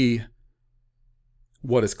will see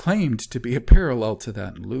what is claimed to be a parallel to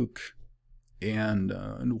that in Luke and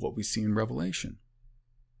what we see in Revelation.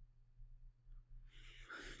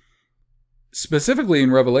 Specifically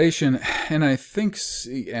in Revelation, and I think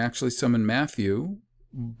actually some in Matthew,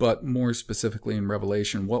 but more specifically in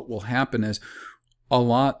Revelation, what will happen is a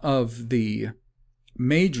lot of the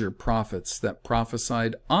major prophets that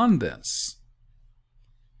prophesied on this,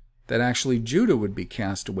 that actually Judah would be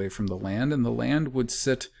cast away from the land, and the land would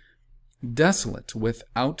sit desolate,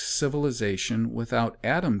 without civilization, without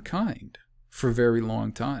Adam kind, for a very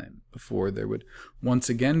long time, before there would once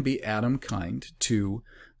again be Adam kind to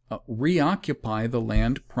reoccupy the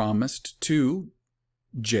land promised to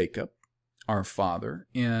Jacob, our father,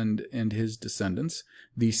 and his descendants,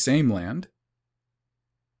 the same land,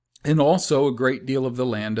 and also a great deal of the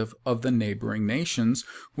land of the neighboring nations,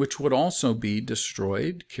 which would also be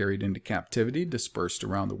destroyed, carried into captivity, dispersed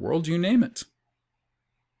around the world, you name it.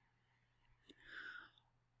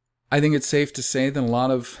 I think it's safe to say that a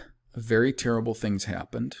lot of very terrible things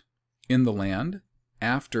happened in the land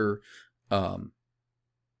after, I'm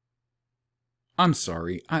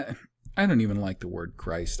sorry, I don't even like the word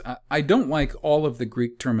Christ. I don't like all of the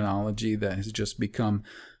Greek terminology that has just become,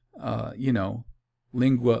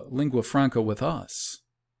 lingua franca with us.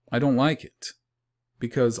 I don't like it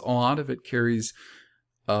because a lot of it carries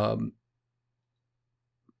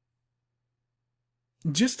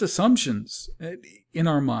just assumptions in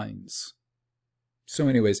our minds. So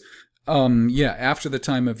anyways, after the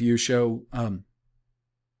time of Yusho,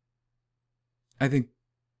 I think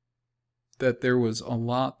that there was a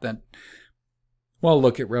lot that, well,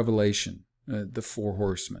 look at Revelation, the four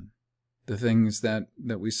horsemen, the things that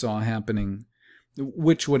we saw happening,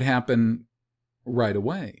 which would happen right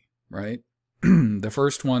away, right? The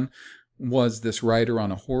first one was this rider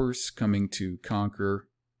on a horse coming to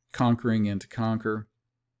conquering and to conquer.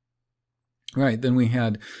 Right, then we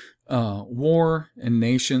had war and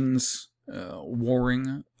nations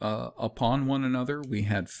warring upon one another. We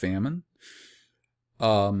had famine.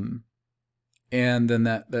 And then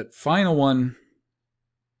that final one,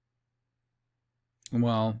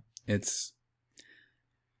 well, it's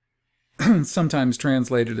sometimes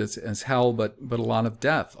translated as hell, but a lot of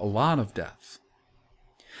death,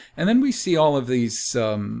 And then we see all of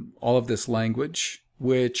this language,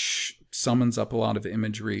 which summons up a lot of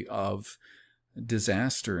imagery of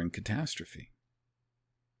disaster and catastrophe.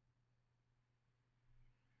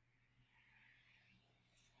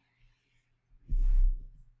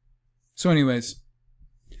 So anyways,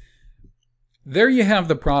 there you have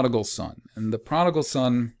the prodigal son. And the prodigal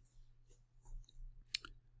son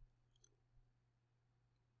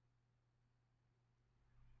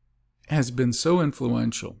has been so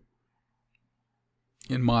influential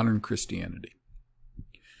in modern Christianity.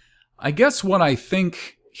 I guess what I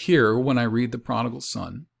think here when I read the prodigal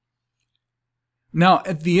son. Now,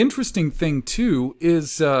 the interesting thing too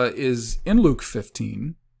is in Luke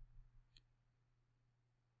 15.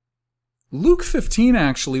 Luke 15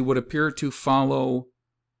 actually would appear to follow,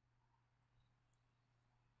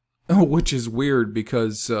 which is weird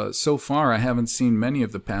because so far I haven't seen many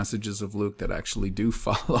of the passages of Luke that actually do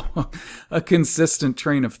follow a consistent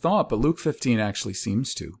train of thought, but Luke 15 actually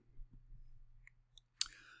seems to.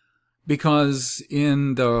 Because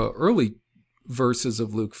in the early verses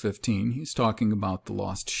of Luke 15, he's talking about the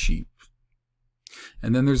lost sheep.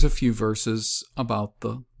 And then there's a few verses about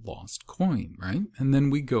the lost coin, right? And then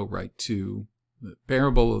we go right to the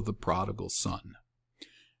parable of the prodigal son.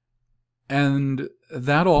 And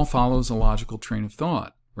that all follows a logical train of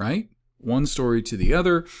thought, right? One story to the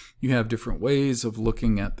other, you have different ways of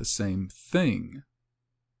looking at the same thing.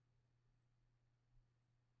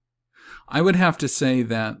 I would have to say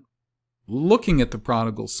that looking at the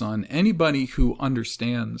prodigal son, anybody who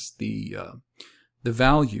understands the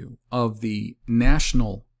value of the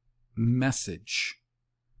national message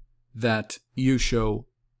that Yusho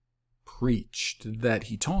preached, that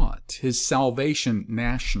he taught, his salvation,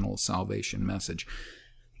 national salvation message,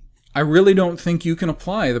 I really don't think you can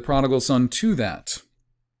apply the prodigal son to that.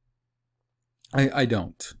 I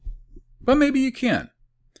don't. But maybe you can.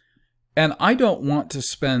 And I don't want to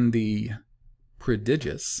spend the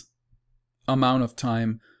prodigious amount of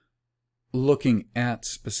time looking at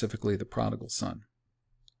specifically the prodigal son.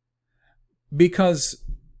 Because,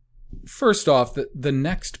 first off, the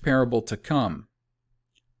next parable to come,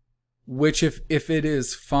 which if it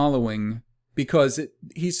is following because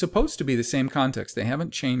he's supposed to be the same context. They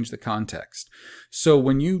haven't changed the context. So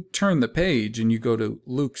when you turn the page and you go to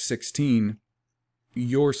Luke 16,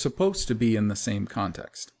 you're supposed to be in the same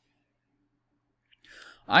context.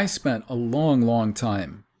 I spent a long, long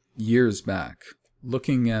time, years back,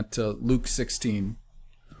 looking at Luke 16,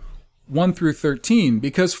 1 through 13,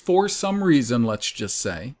 because for some reason, let's just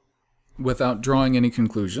say, without drawing any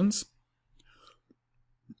conclusions,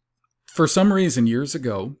 for some reason years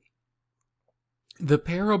ago, the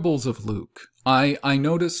parables of Luke, I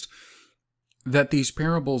noticed that these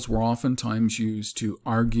parables were oftentimes used to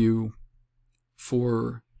argue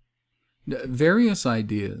for various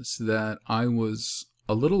ideas that I was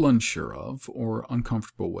a little unsure of or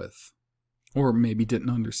uncomfortable with, or maybe didn't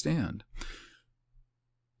understand.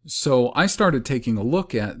 So I started taking a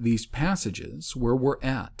look at these passages where we're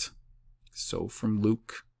at. So from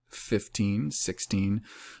Luke 15, 16,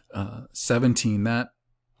 17, that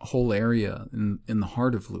whole area in the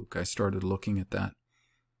heart of Luke, I started looking at that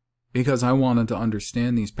because I wanted to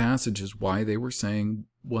understand these passages, why they were saying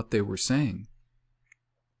what they were saying.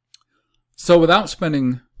 So without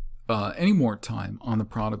spending any more time on the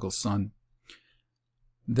prodigal son,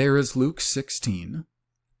 there is Luke 16,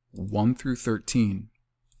 1 through 13.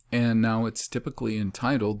 And now it's typically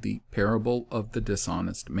entitled The Parable of the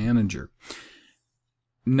Dishonest Manager.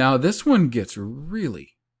 Now this one gets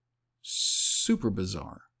really super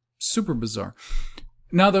bizarre. Super bizarre.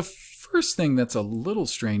 Now the first thing that's a little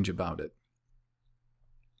strange about it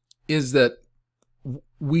is that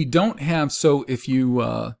we don't have, so if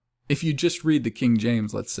you just read the King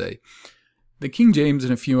James, let's say, the King James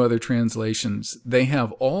and a few other translations, they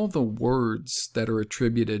have all the words that are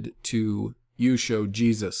attributed to you show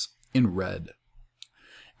Jesus in red.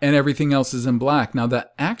 And everything else is in black. Now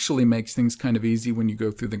that actually makes things kind of easy when you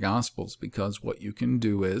go through the Gospels, because what you can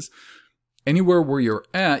do is, anywhere where you're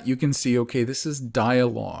at, you can see, okay, this is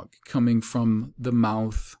dialogue coming from the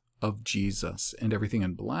mouth of Jesus. And everything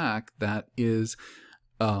in black, that is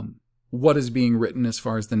what is being written as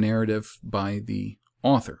far as the narrative by the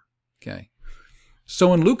author. Okay.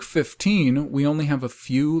 So in Luke 15, we only have a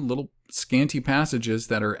few little scanty passages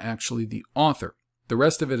that are actually the author. The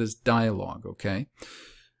rest of it is dialogue, okay?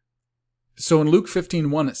 So in Luke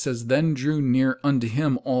 15:1, it says, Then drew near unto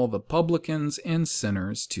him all the publicans and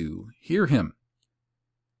sinners to hear him.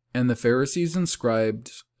 And the Pharisees and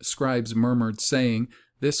scribes murmured, saying,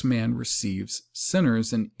 This man receives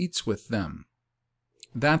sinners and eats with them.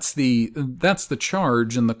 That's the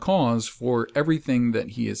charge and the cause for everything that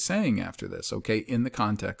he is saying after this, okay, in the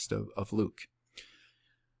context of Luke.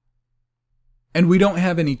 And we don't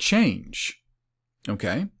have any change,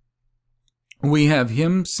 okay? We have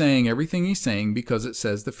him saying everything he's saying because it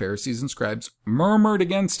says the Pharisees and scribes murmured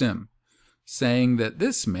against him, saying that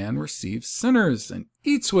this man receives sinners and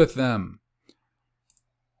eats with them.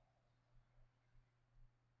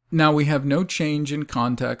 Now we have no change in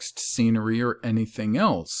context, scenery, or anything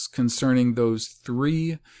else concerning those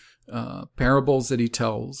three parables that he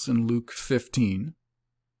tells in Luke 15,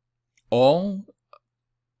 all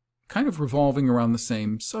kind of revolving around the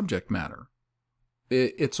same subject matter.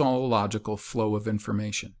 It's all a logical flow of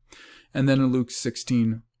information. And then in Luke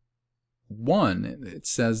 16:1, it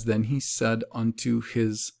says, Then he said unto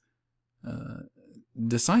his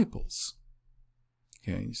disciples.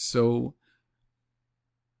 Okay, so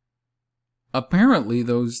apparently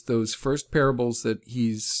those first parables that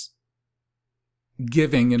he's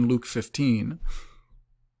giving in Luke 15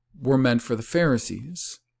 were meant for the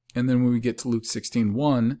Pharisees. And then when we get to Luke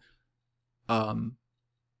 16:1,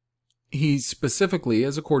 he's specifically,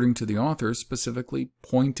 as according to the author, specifically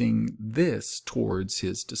pointing this towards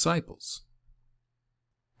his disciples.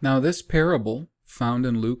 Now this parable found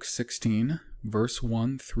in Luke 16, verse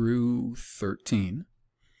 1 through 13,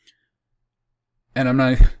 and I'm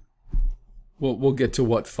not, we'll get to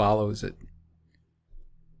what follows it.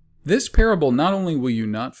 This parable, not only will you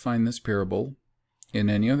not find this parable in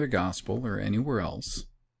any other gospel or anywhere else,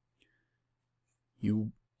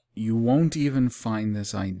 you won't even find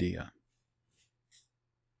this idea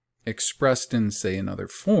expressed in, say, another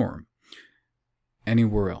form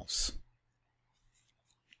anywhere else.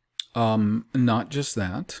 Not just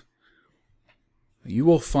that, you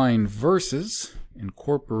will find verses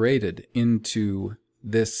incorporated into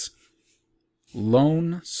this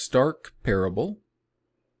lone, stark parable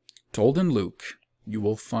told in Luke. You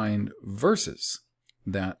will find verses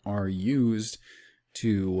that are used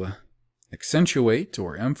to accentuate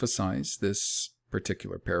or emphasize this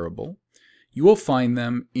particular parable. You will find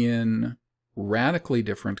them in radically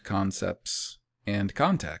different concepts and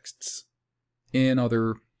contexts in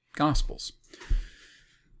other Gospels.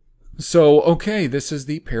 So, okay, this is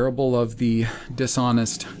the parable of the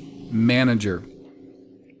dishonest manager.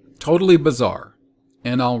 Totally bizarre.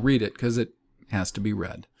 And I'll read it because it has to be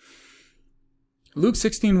read. Luke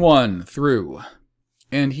 16:1 through.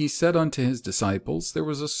 And he said unto his disciples, there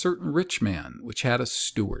was a certain rich man which had a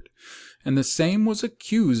steward, and the same was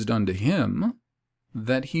accused unto him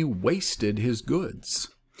that he wasted his goods.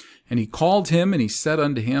 And he called him, and he said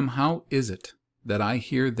unto him, how is it that I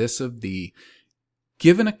hear this of thee?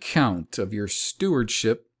 Give an account of your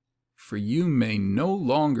stewardship, for you may no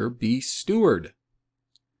longer be steward.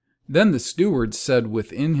 Then the steward said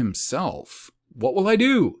within himself, what will I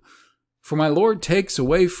do? For my Lord takes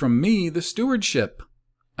away from me the stewardship.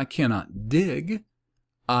 I cannot dig.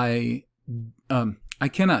 I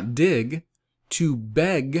cannot dig. To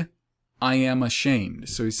beg, I am ashamed.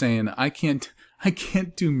 So he's saying, I can't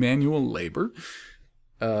do manual labor.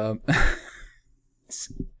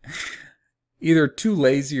 Either too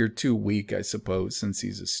lazy or too weak, I suppose, since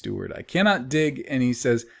he's a steward. I cannot dig, and he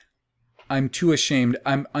says, I'm too ashamed.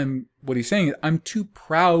 What he's saying is, I'm too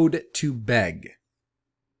proud to beg.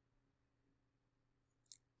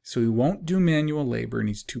 So he won't do manual labor, and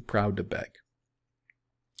he's too proud to beg.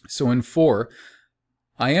 So in 4,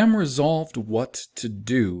 I am resolved what to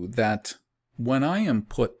do, that when I am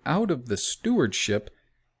put out of the stewardship,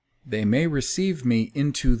 they may receive me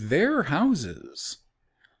into their houses.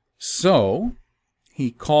 So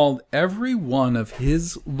he called every one of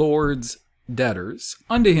his Lord's debtors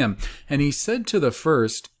unto him, and he said to the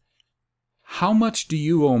first, how much do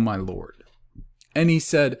you owe my Lord? And he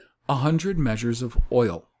said, 100 measures of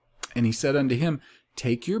oil. And he said unto him,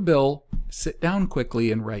 take your bill, sit down quickly,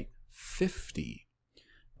 and write 50.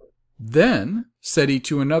 Then said he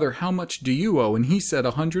to another, how much do you owe? And he said,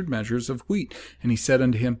 100 measures of wheat. And he said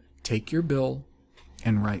unto him, take your bill,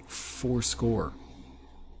 and write 80.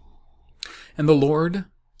 And the Lord,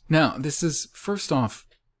 now this is, first off,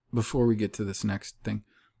 before we get to this next thing,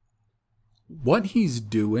 what he's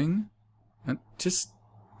doing, just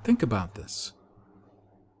think about this.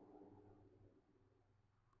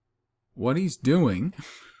 What he's doing,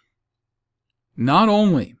 not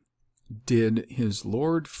only did his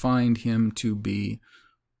Lord find him to be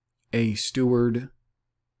a steward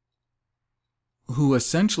who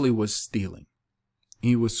essentially was stealing,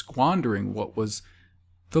 he was squandering what was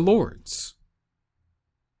the Lord's.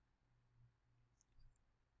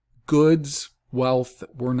 Goods, wealth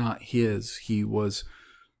that were not his, he was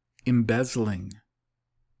embezzling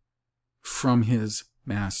from his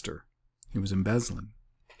master. He was embezzling.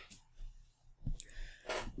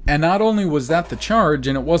 And not only was that the charge,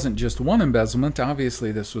 and it wasn't just one embezzlement,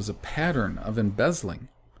 obviously this was a pattern of embezzling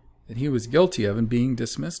that he was guilty of and being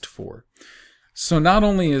dismissed for. So not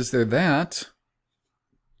only is there that,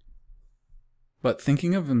 but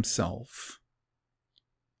thinking of himself,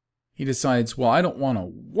 he decides, well, I don't want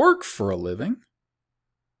to work for a living,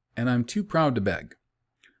 and I'm too proud to beg.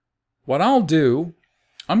 What I'll do,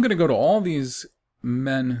 I'm going to go to all these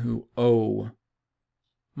men who owe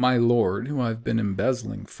my Lord, who I've been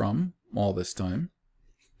embezzling from all this time,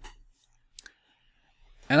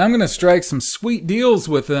 and I'm going to strike some sweet deals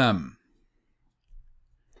with them.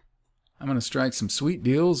 I'm going to strike some sweet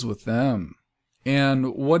deals with them.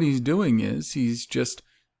 And what he's doing is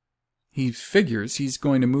he figures he's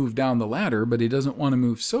going to move down the ladder, but he doesn't want to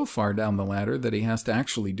move so far down the ladder that he has to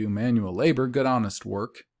actually do manual labor, good honest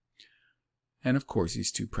work. And of course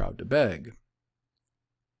he's too proud to beg.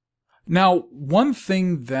 Now, one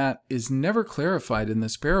thing that is never clarified in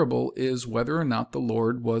this parable is whether or not the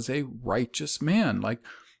Lord was a righteous man. Like,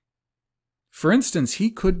 for instance, he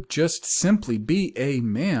could just simply be a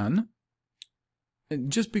man.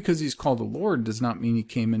 Just because he's called a Lord does not mean he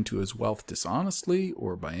came into his wealth dishonestly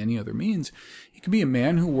or by any other means. He could be a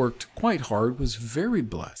man who worked quite hard, was very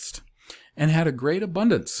blessed, and had a great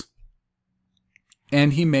abundance.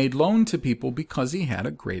 And he made loan to people because he had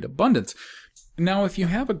a great abundance. Now, if you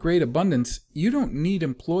have a great abundance, you don't need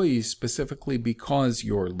employees specifically because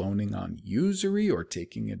you're loaning on usury or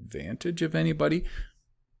taking advantage of anybody.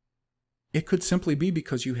 It could simply be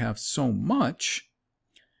because you have so much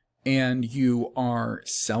and you are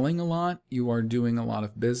selling a lot, you are doing a lot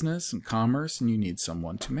of business and commerce, and you need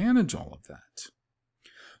someone to manage all of that.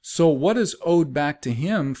 So what is owed back to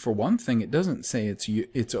him? For one thing, it doesn't say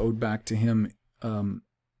it's owed back to him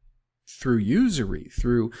through usury,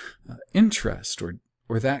 through interest,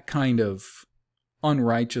 or that kind of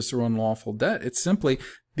unrighteous or unlawful debt. It's simply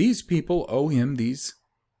these people owe him these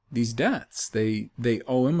debts. They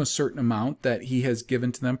owe him a certain amount that he has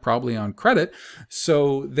given to them, probably on credit,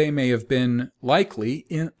 so they may have been likely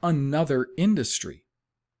in another industry.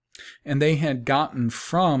 And they had gotten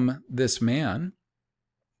from this man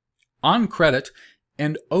on credit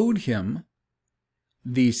and owed him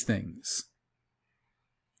these things.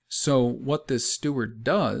 So what this steward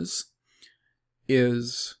does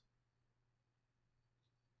is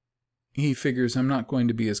he figures, I'm not going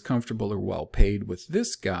to be as comfortable or well paid with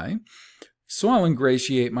this guy, so I'll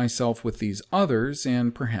ingratiate myself with these others,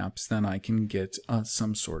 and perhaps then I can get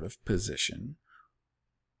some sort of position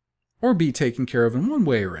or be taken care of in one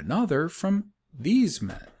way or another from these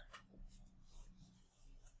men,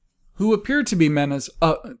 who appear to be men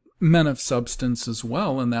of substance as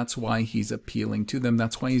well, and that's why he's appealing to them.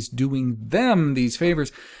 That's why he's doing them these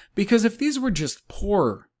favors, because if these were just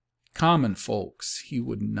poor, common folks, he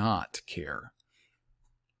would not care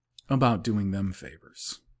about doing them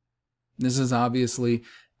favors. This is obviously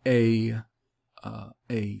a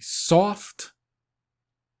soft,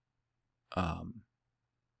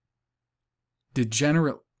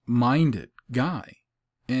 degenerate-minded guy,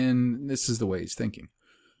 and this is the way he's thinking.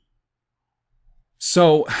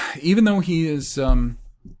 So, even though he is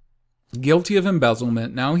guilty of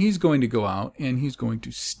embezzlement, now he's going to go out and he's going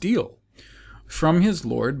to steal from his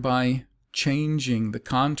Lord by changing the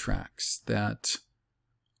contracts that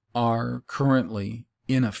are currently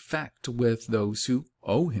in effect with those who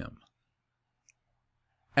owe him,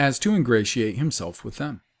 as to ingratiate himself with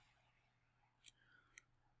them.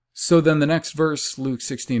 So then the next verse, Luke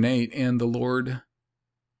 16:8, and the Lord...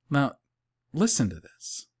 Now, listen to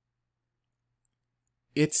this.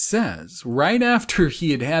 It says, right after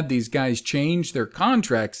he had these guys change their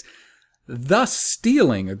contracts, thus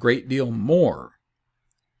stealing a great deal more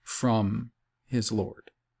from his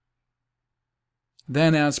Lord.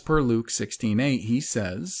 Then, as per Luke 16:8, he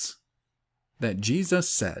says that Jesus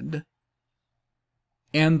said,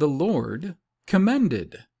 and the Lord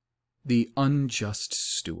commended the unjust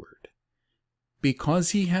steward,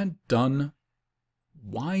 because he had done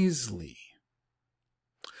wisely.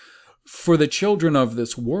 For the children of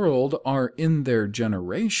this world are in their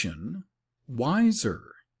generation wiser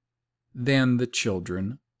than the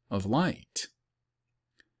children of light.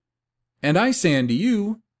 And I say unto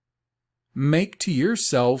you, make to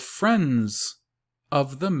yourself friends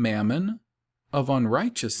of the mammon of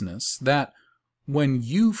unrighteousness, that when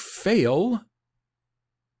you fail,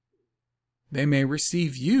 they may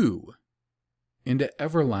receive you into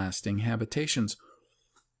everlasting habitations.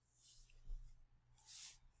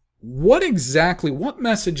 What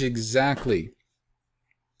message exactly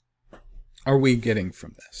are we getting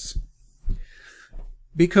from this?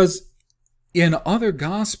 Because in other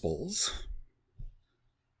Gospels,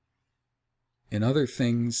 in other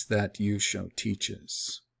things that Yeshua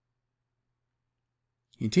teaches,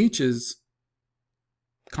 he teaches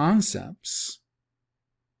concepts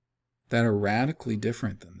that are radically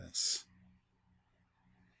different than this.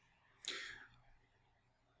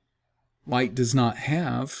 Light does not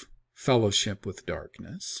have fellowship with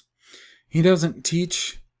darkness. He doesn't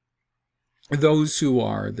teach those who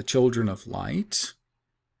are the children of light,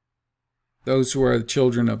 those who are the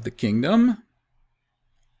children of the kingdom,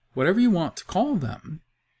 whatever you want to call them.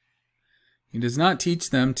 He does not teach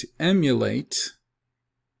them to emulate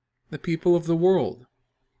the people of the world.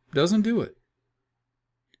 Doesn't do it.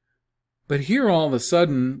 But here all of a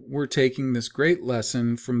sudden we're taking this great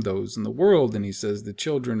lesson from those in the world, and he says the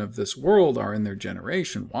children of this world are in their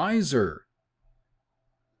generation wiser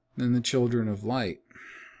than the children of light.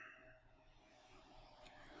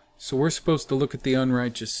 So we're supposed to look at the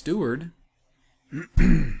unrighteous steward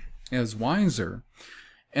as wiser,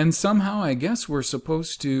 and somehow I guess we're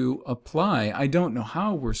supposed to apply, I don't know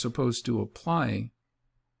how we're supposed to apply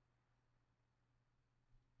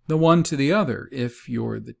the one to the other. If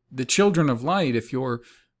you're the children of light, if you're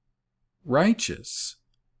righteous,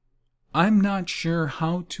 I'm not sure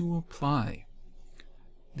how to apply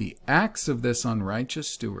the acts of this unrighteous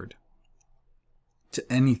steward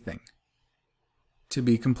to anything, to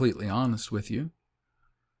be completely honest with you.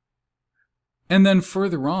 And then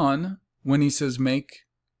further on, when he says, make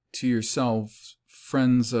to yourselves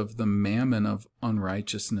friends of the mammon of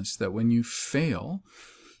unrighteousness, that when you fail,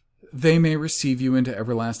 they may receive you into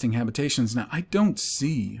everlasting habitations. Now, I don't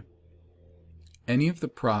see any of the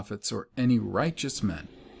prophets or any righteous men,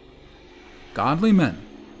 godly men,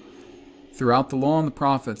 throughout the law and the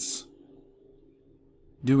prophets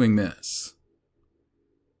doing this.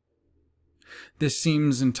 This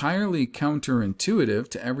seems entirely counterintuitive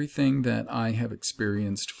to everything that I have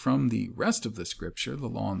experienced from the rest of the scripture, the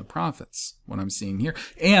law and the prophets, what I'm seeing here,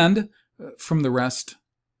 and from the rest,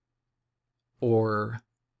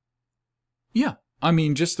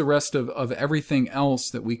 just the rest of everything else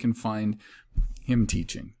that we can find him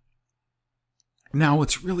teaching. Now,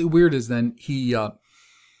 what's really weird is then he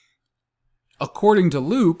according to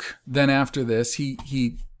Luke, then after this,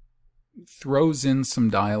 he throws in some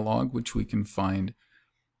dialogue, which we can find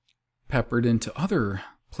peppered into other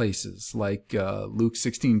places, like Luke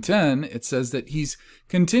 16:10. It says that he's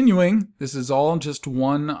continuing. This is all just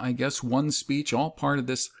one speech, all part of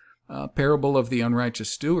this parable of the unrighteous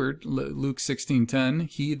steward. Luke 16:10,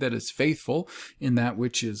 he that is faithful in that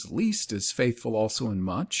which is least is faithful also in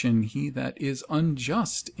much, and he that is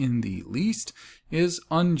unjust in the least is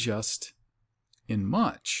unjust in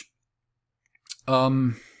much.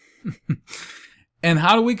 And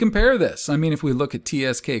how do we compare this? I mean, if we look at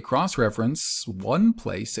TSK cross-reference, one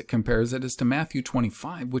place it compares it is to Matthew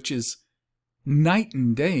 25, which is night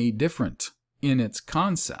and day different in its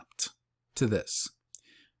concept to this.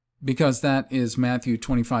 Because that is Matthew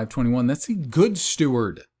 25:21. That's the good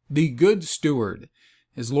steward. The good steward.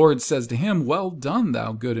 His Lord says to him, "Well done,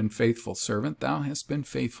 thou good and faithful servant. Thou hast been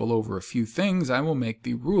faithful over a few things. I will make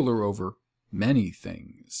thee ruler over many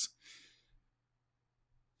things."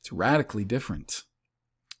 It's radically different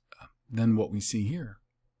than what we see here.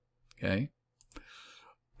 Okay?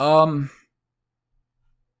 And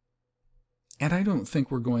I don't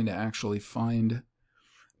think we're going to actually find...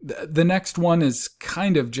 The next one is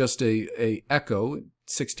kind of just a echo,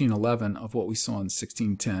 16:11, of what we saw in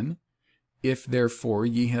 16:10. If therefore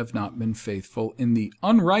ye have not been faithful in the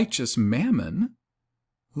unrighteous mammon,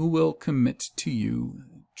 who will commit to you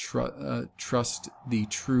trust the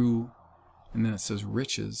true, and then it says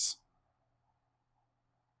riches.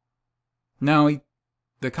 Now,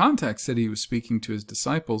 the context that he was speaking to his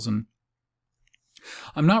disciples, and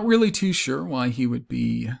I'm not really too sure why he would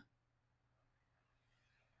be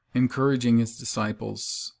encouraging his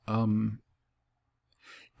disciples in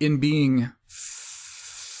being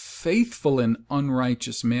faithful in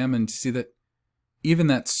unrighteous mammon, to see that even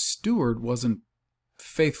that steward wasn't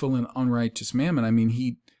faithful in unrighteous mammon. I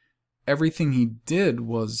mean, everything he did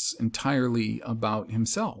was entirely about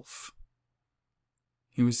himself.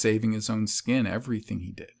 He was saving his own skin, everything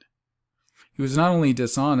he did. He was not only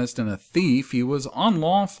dishonest and a thief, he was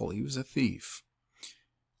unlawful. He was a thief.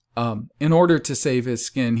 In order to save his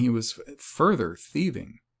skin, he was further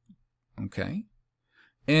thieving. Okay?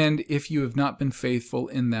 And if you have not been faithful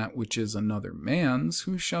in that which is another man's,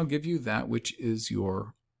 who shall give you that which is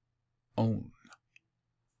your own?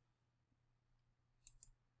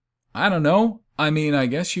 I don't know. I mean, I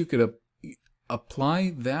guess you could apply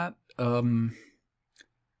that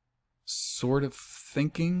sort of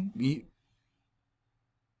thinking.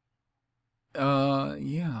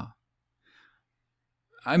 Yeah.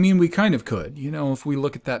 I mean, we kind of could. You know, if we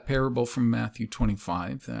look at that parable from Matthew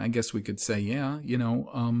 25, I guess we could say, yeah, you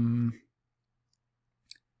know,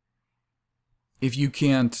 if you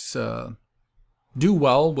can't do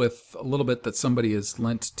well with a little bit that somebody has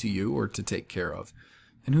lent to you or to take care of,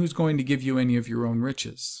 then who's going to give you any of your own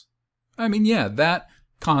riches? I mean, yeah, that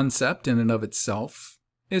concept in and of itself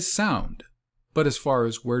is sound. But as far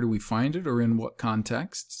as where do we find it or in what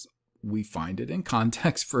contexts? We find it in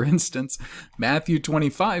context, for instance, Matthew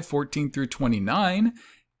 25:14 through 29,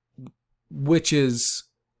 which is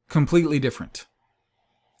completely different.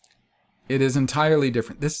 It is entirely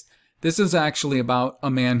different. This is actually about a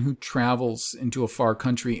man who travels into a far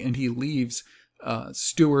country, and he leaves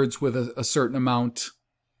stewards with a certain amount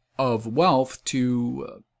of wealth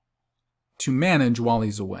to manage while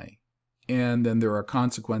he's away. And then there are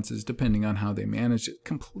consequences depending on how they manage it.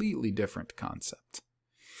 Completely different concept.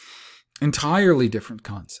 Entirely different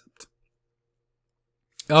concept.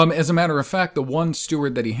 As a matter of fact, the one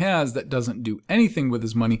steward that he has that doesn't do anything with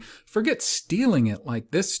his money, forget stealing it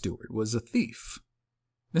like this steward, was a thief.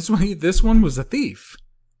 This one was a thief.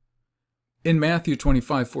 In Matthew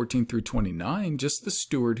 25:14 through 29, just the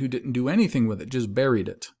steward who didn't do anything with it, just buried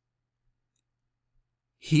it.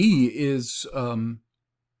 He is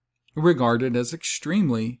regarded as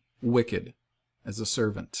extremely wicked as a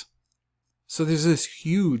servant. So there's this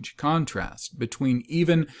huge contrast between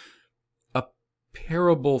even a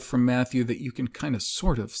parable from Matthew that you can kind of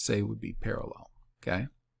sort of say would be parallel, okay?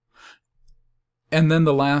 And then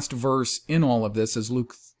the last verse in all of this is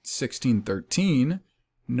Luke 16:13.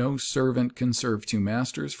 No servant can serve two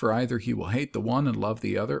masters, for either he will hate the one and love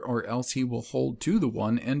the other, or else he will hold to the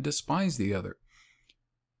one and despise the other.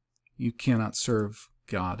 You cannot serve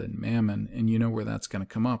God and mammon, and you know where that's going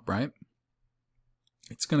to come up, right?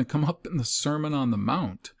 It's going to come up in the Sermon on the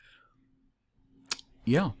Mount.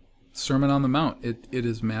 Yeah, Sermon on the Mount. It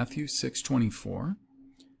is Matthew 6:24.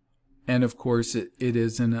 And of course, it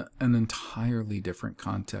is in an entirely different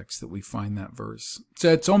context that we find that verse.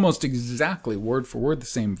 So it's almost exactly word for word the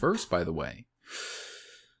same verse, by the way.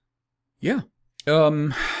 Yeah.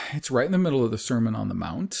 It's right in the middle of the Sermon on the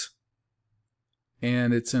Mount.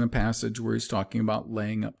 And it's in a passage where he's talking about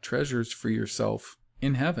laying up treasures for yourself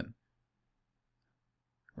in heaven.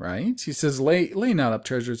 Right? He says, lay not up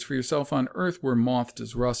treasures for yourself on earth where moth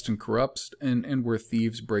does rust and corrupts, and where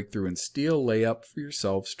thieves break through and steal. Lay up for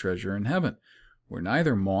yourselves treasure in heaven, where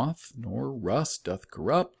neither moth nor rust doth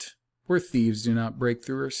corrupt, where thieves do not break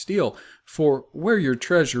through or steal. For where your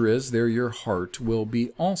treasure is, there your heart will be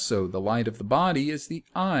also. The light of the body is the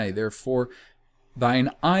eye. Therefore, thine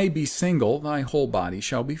eye be single, thy whole body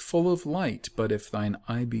shall be full of light. But if thine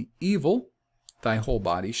eye be evil, thy whole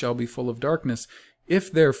body shall be full of darkness.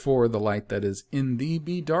 If therefore the light that is in thee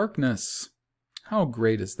be darkness, how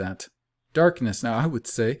great is that darkness? Now I would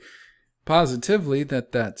say positively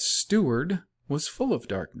that steward was full of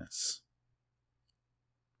darkness.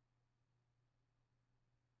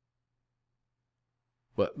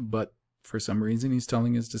 But for some reason he's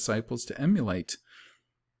telling his disciples to emulate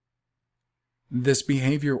this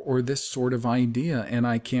behavior or this sort of idea, and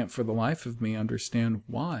I can't for the life of me understand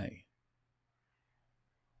why.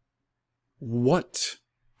 What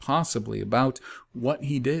possibly about what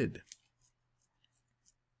he did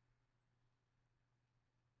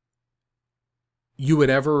you would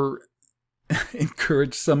ever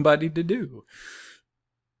encourage somebody to do?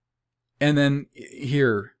 And then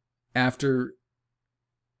here, after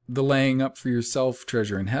the laying up for yourself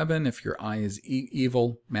treasure in heaven, if your eye is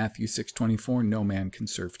evil, Matthew 6:24, no man can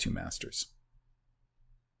serve two masters.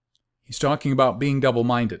 He's talking about being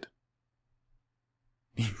double-minded.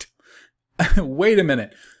 Wait a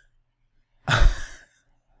minute.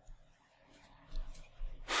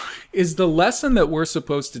 Is the lesson that we're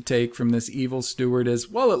supposed to take from this evil steward is,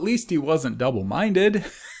 well, at least he wasn't double-minded.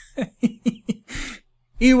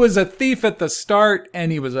 He was a thief at the start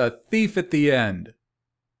and he was a thief at the end.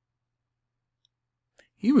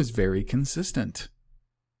 He was very consistent.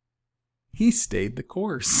 He stayed the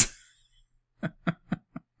course.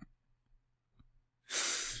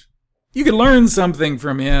 You can learn something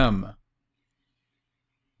from him.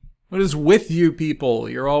 What is with you people?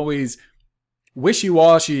 You're always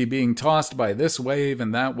wishy-washy, being tossed by this wave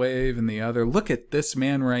and that wave and the other. Look at this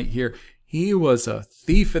man right here. He was a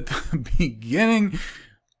thief at the beginning.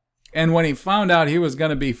 And when he found out he was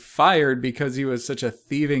going to be fired because he was such a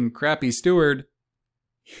thieving, crappy steward,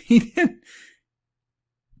 he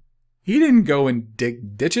didn't go and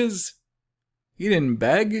dig ditches. He didn't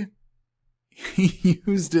beg. He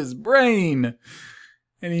used his brain.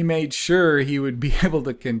 And he made sure he would be able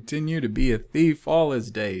to continue to be a thief all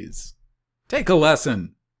his days. Take a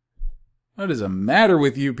lesson. What is the matter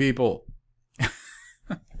with you people?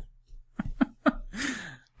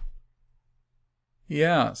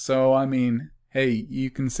 Yeah, so I mean, hey,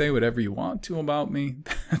 you can say whatever you want to about me.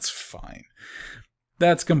 That's fine.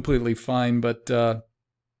 That's completely fine, but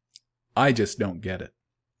I just don't get it.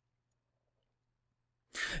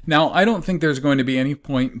 Now, I don't think there's going to be any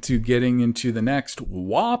point to getting into the next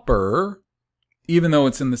whopper, even though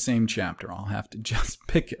it's in the same chapter. I'll have to just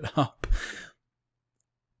pick it up.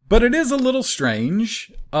 But it is a little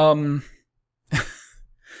strange. I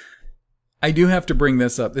do have to bring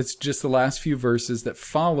this up. It's just the last few verses that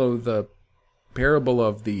follow the parable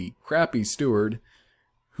of the crappy steward,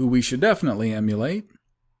 who we should definitely emulate.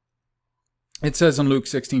 It says in Luke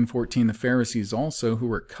 16:14, the Pharisees also, who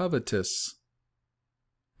were covetous,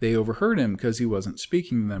 they overheard him because he wasn't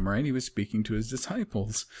speaking to them, right? He was speaking to his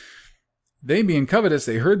disciples. They being covetous,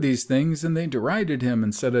 they heard these things, and they derided him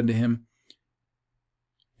and said unto him,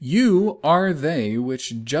 you are they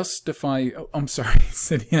which justify... Oh, I'm sorry, I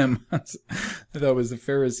said him. I thought it was the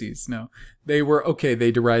Pharisees. No, they were... Okay, they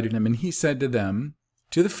derided him, and he said to them,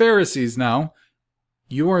 to the Pharisees now,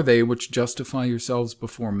 you are they which justify yourselves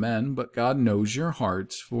before men, but God knows your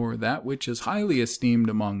hearts, for that which is highly esteemed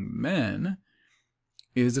among men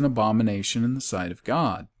is an abomination in the sight of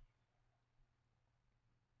God.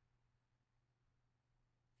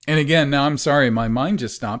 And again, now I'm sorry, my mind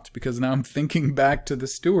just stopped because now I'm thinking back to the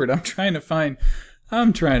steward. I'm trying to find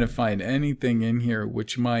anything in here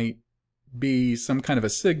which might be some kind of a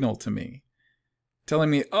signal to me, telling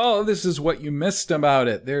me, oh, this is what you missed about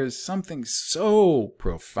it. There's something so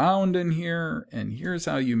profound in here, and here's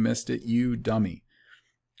how you missed it, you dummy.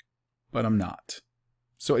 But I'm not.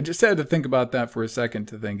 So I just had to think about that for a second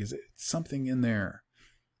to think, is it something in there?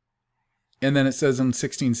 And then it says in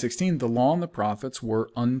 16:16, the law and the prophets were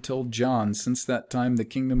until John. Since that time the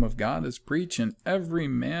kingdom of God is preached, and every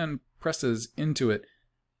man presses into it.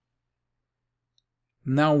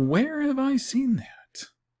 Now where have I seen that?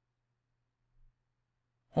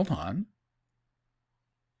 Hold on.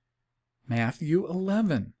 Matthew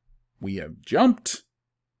 11. We have jumped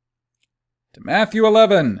to Matthew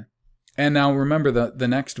 11. And now remember the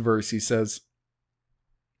next verse, he says,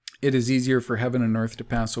 it is easier for heaven and earth to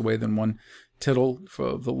pass away than one tittle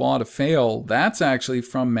of the law to fail. That's actually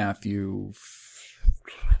from Matthew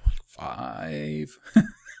 5.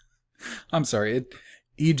 I'm sorry.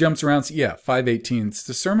 He jumps around. Yeah, 5:18. It's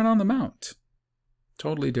the Sermon on the Mount.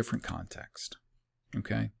 Totally different context.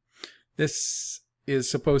 Okay. This is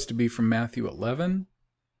supposed to be from Matthew 11,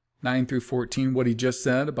 9 through 14. What he just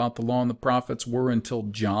said about the law and the prophets were until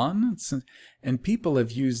John. And people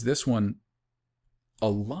have used this one a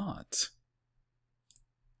lot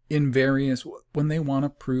in various, when they want to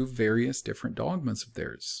prove various different dogmas of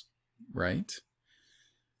theirs, right?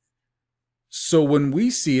 So when we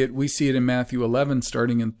see it in Matthew 11,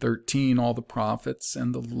 starting in 13, all the prophets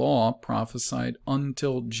and the law prophesied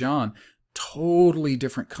until John. Totally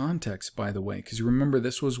different context, by the way, because you remember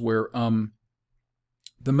this was where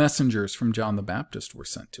the messengers from John the Baptist were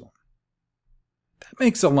sent to him. That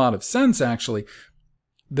makes a lot of sense, actually.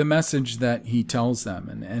 The message that he tells them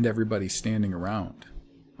and everybody standing around,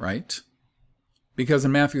 right? Because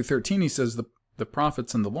in Matthew 13, he says the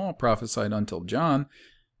prophets and the law prophesied until John,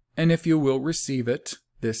 and if you will receive it,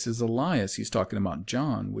 this is Elias. He's talking about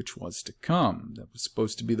John, which was to come. That was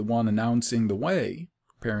supposed to be the one announcing the way,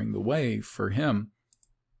 preparing the way for him.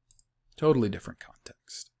 Totally different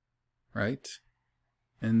context, right?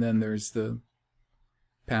 And then there's the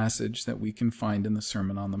passage that we can find in the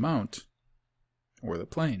Sermon on the Mount, or the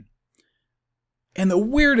plain. And the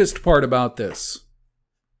weirdest part about this,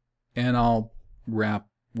 and I'll wrap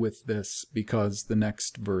with this because the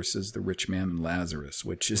next verse is the rich man and Lazarus,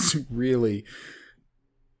 which is really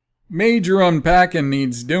major unpacking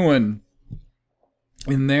needs doing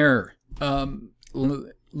in there.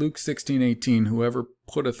 Luke 16:18, whoever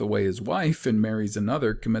putteth away his wife and marries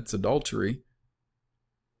another commits adultery,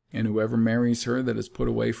 and whoever marries her that is put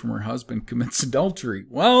away from her husband commits adultery.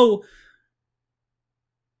 Well,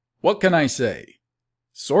 what can I say?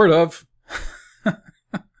 Sort of.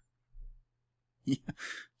 Yeah,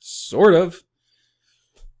 sort of.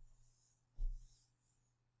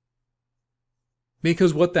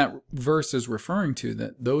 Because what that verse is referring to,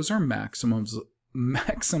 that those are maxims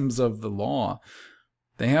of the law.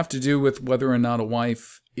 They have to do with whether or not a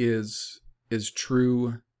wife is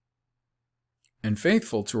true and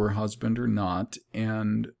faithful to her husband or not,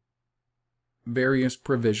 and various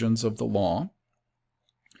provisions of the law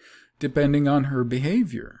depending on her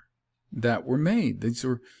behavior that were made.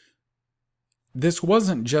 This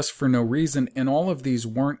wasn't just for no reason, and all of these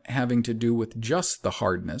weren't having to do with just the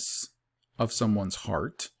hardness of someone's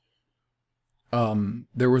heart.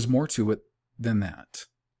 There was more to it than that.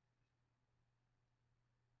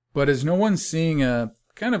 But as no one's seeing a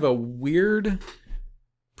kind of a weird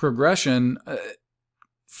progression,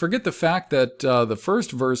 forget the fact that the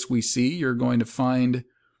first verse we see, you're going to find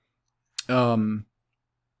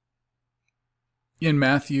in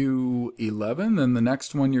Matthew 11, and the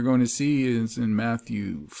next one you're going to see is in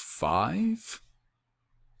Matthew 5.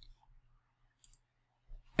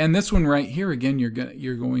 And this one right here, again, you're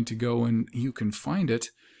going to go and you can find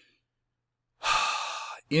it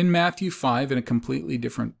in Matthew 5 in a completely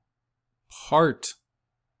different part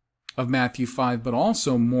of Matthew 5, but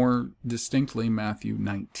also more distinctly Matthew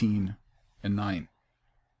 19 and 9.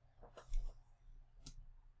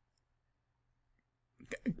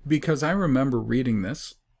 Because I remember reading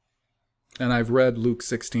this, and I've read Luke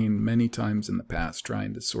 16 many times in the past,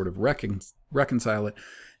 trying to sort of reconcile it.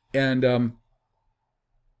 And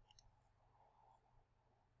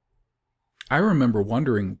I remember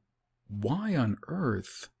wondering, why on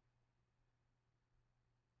earth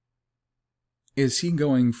is he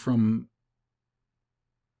going from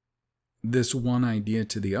this one idea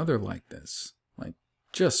to the other like this? Like,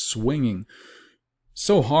 just swinging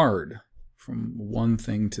so hard from one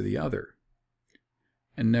thing to the other,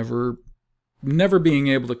 and never being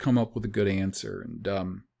able to come up with a good answer,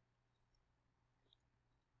 and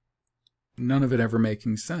none of it ever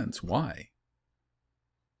making sense. Why?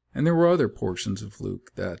 And there were other portions of Luke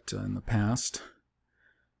that in the past,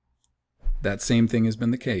 that same thing has been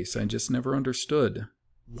the case. I just never understood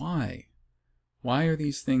why. Why are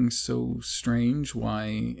these things so strange?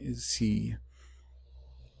 Why is he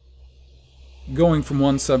going from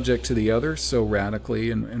one subject to the other so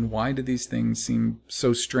radically, and why do these things seem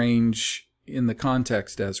so strange in the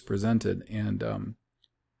context as presented? And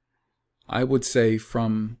I would say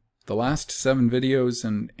from the last 7 videos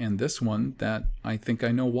and this one that I think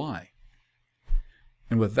I know why.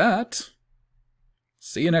 And with that,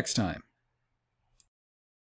 see you next time.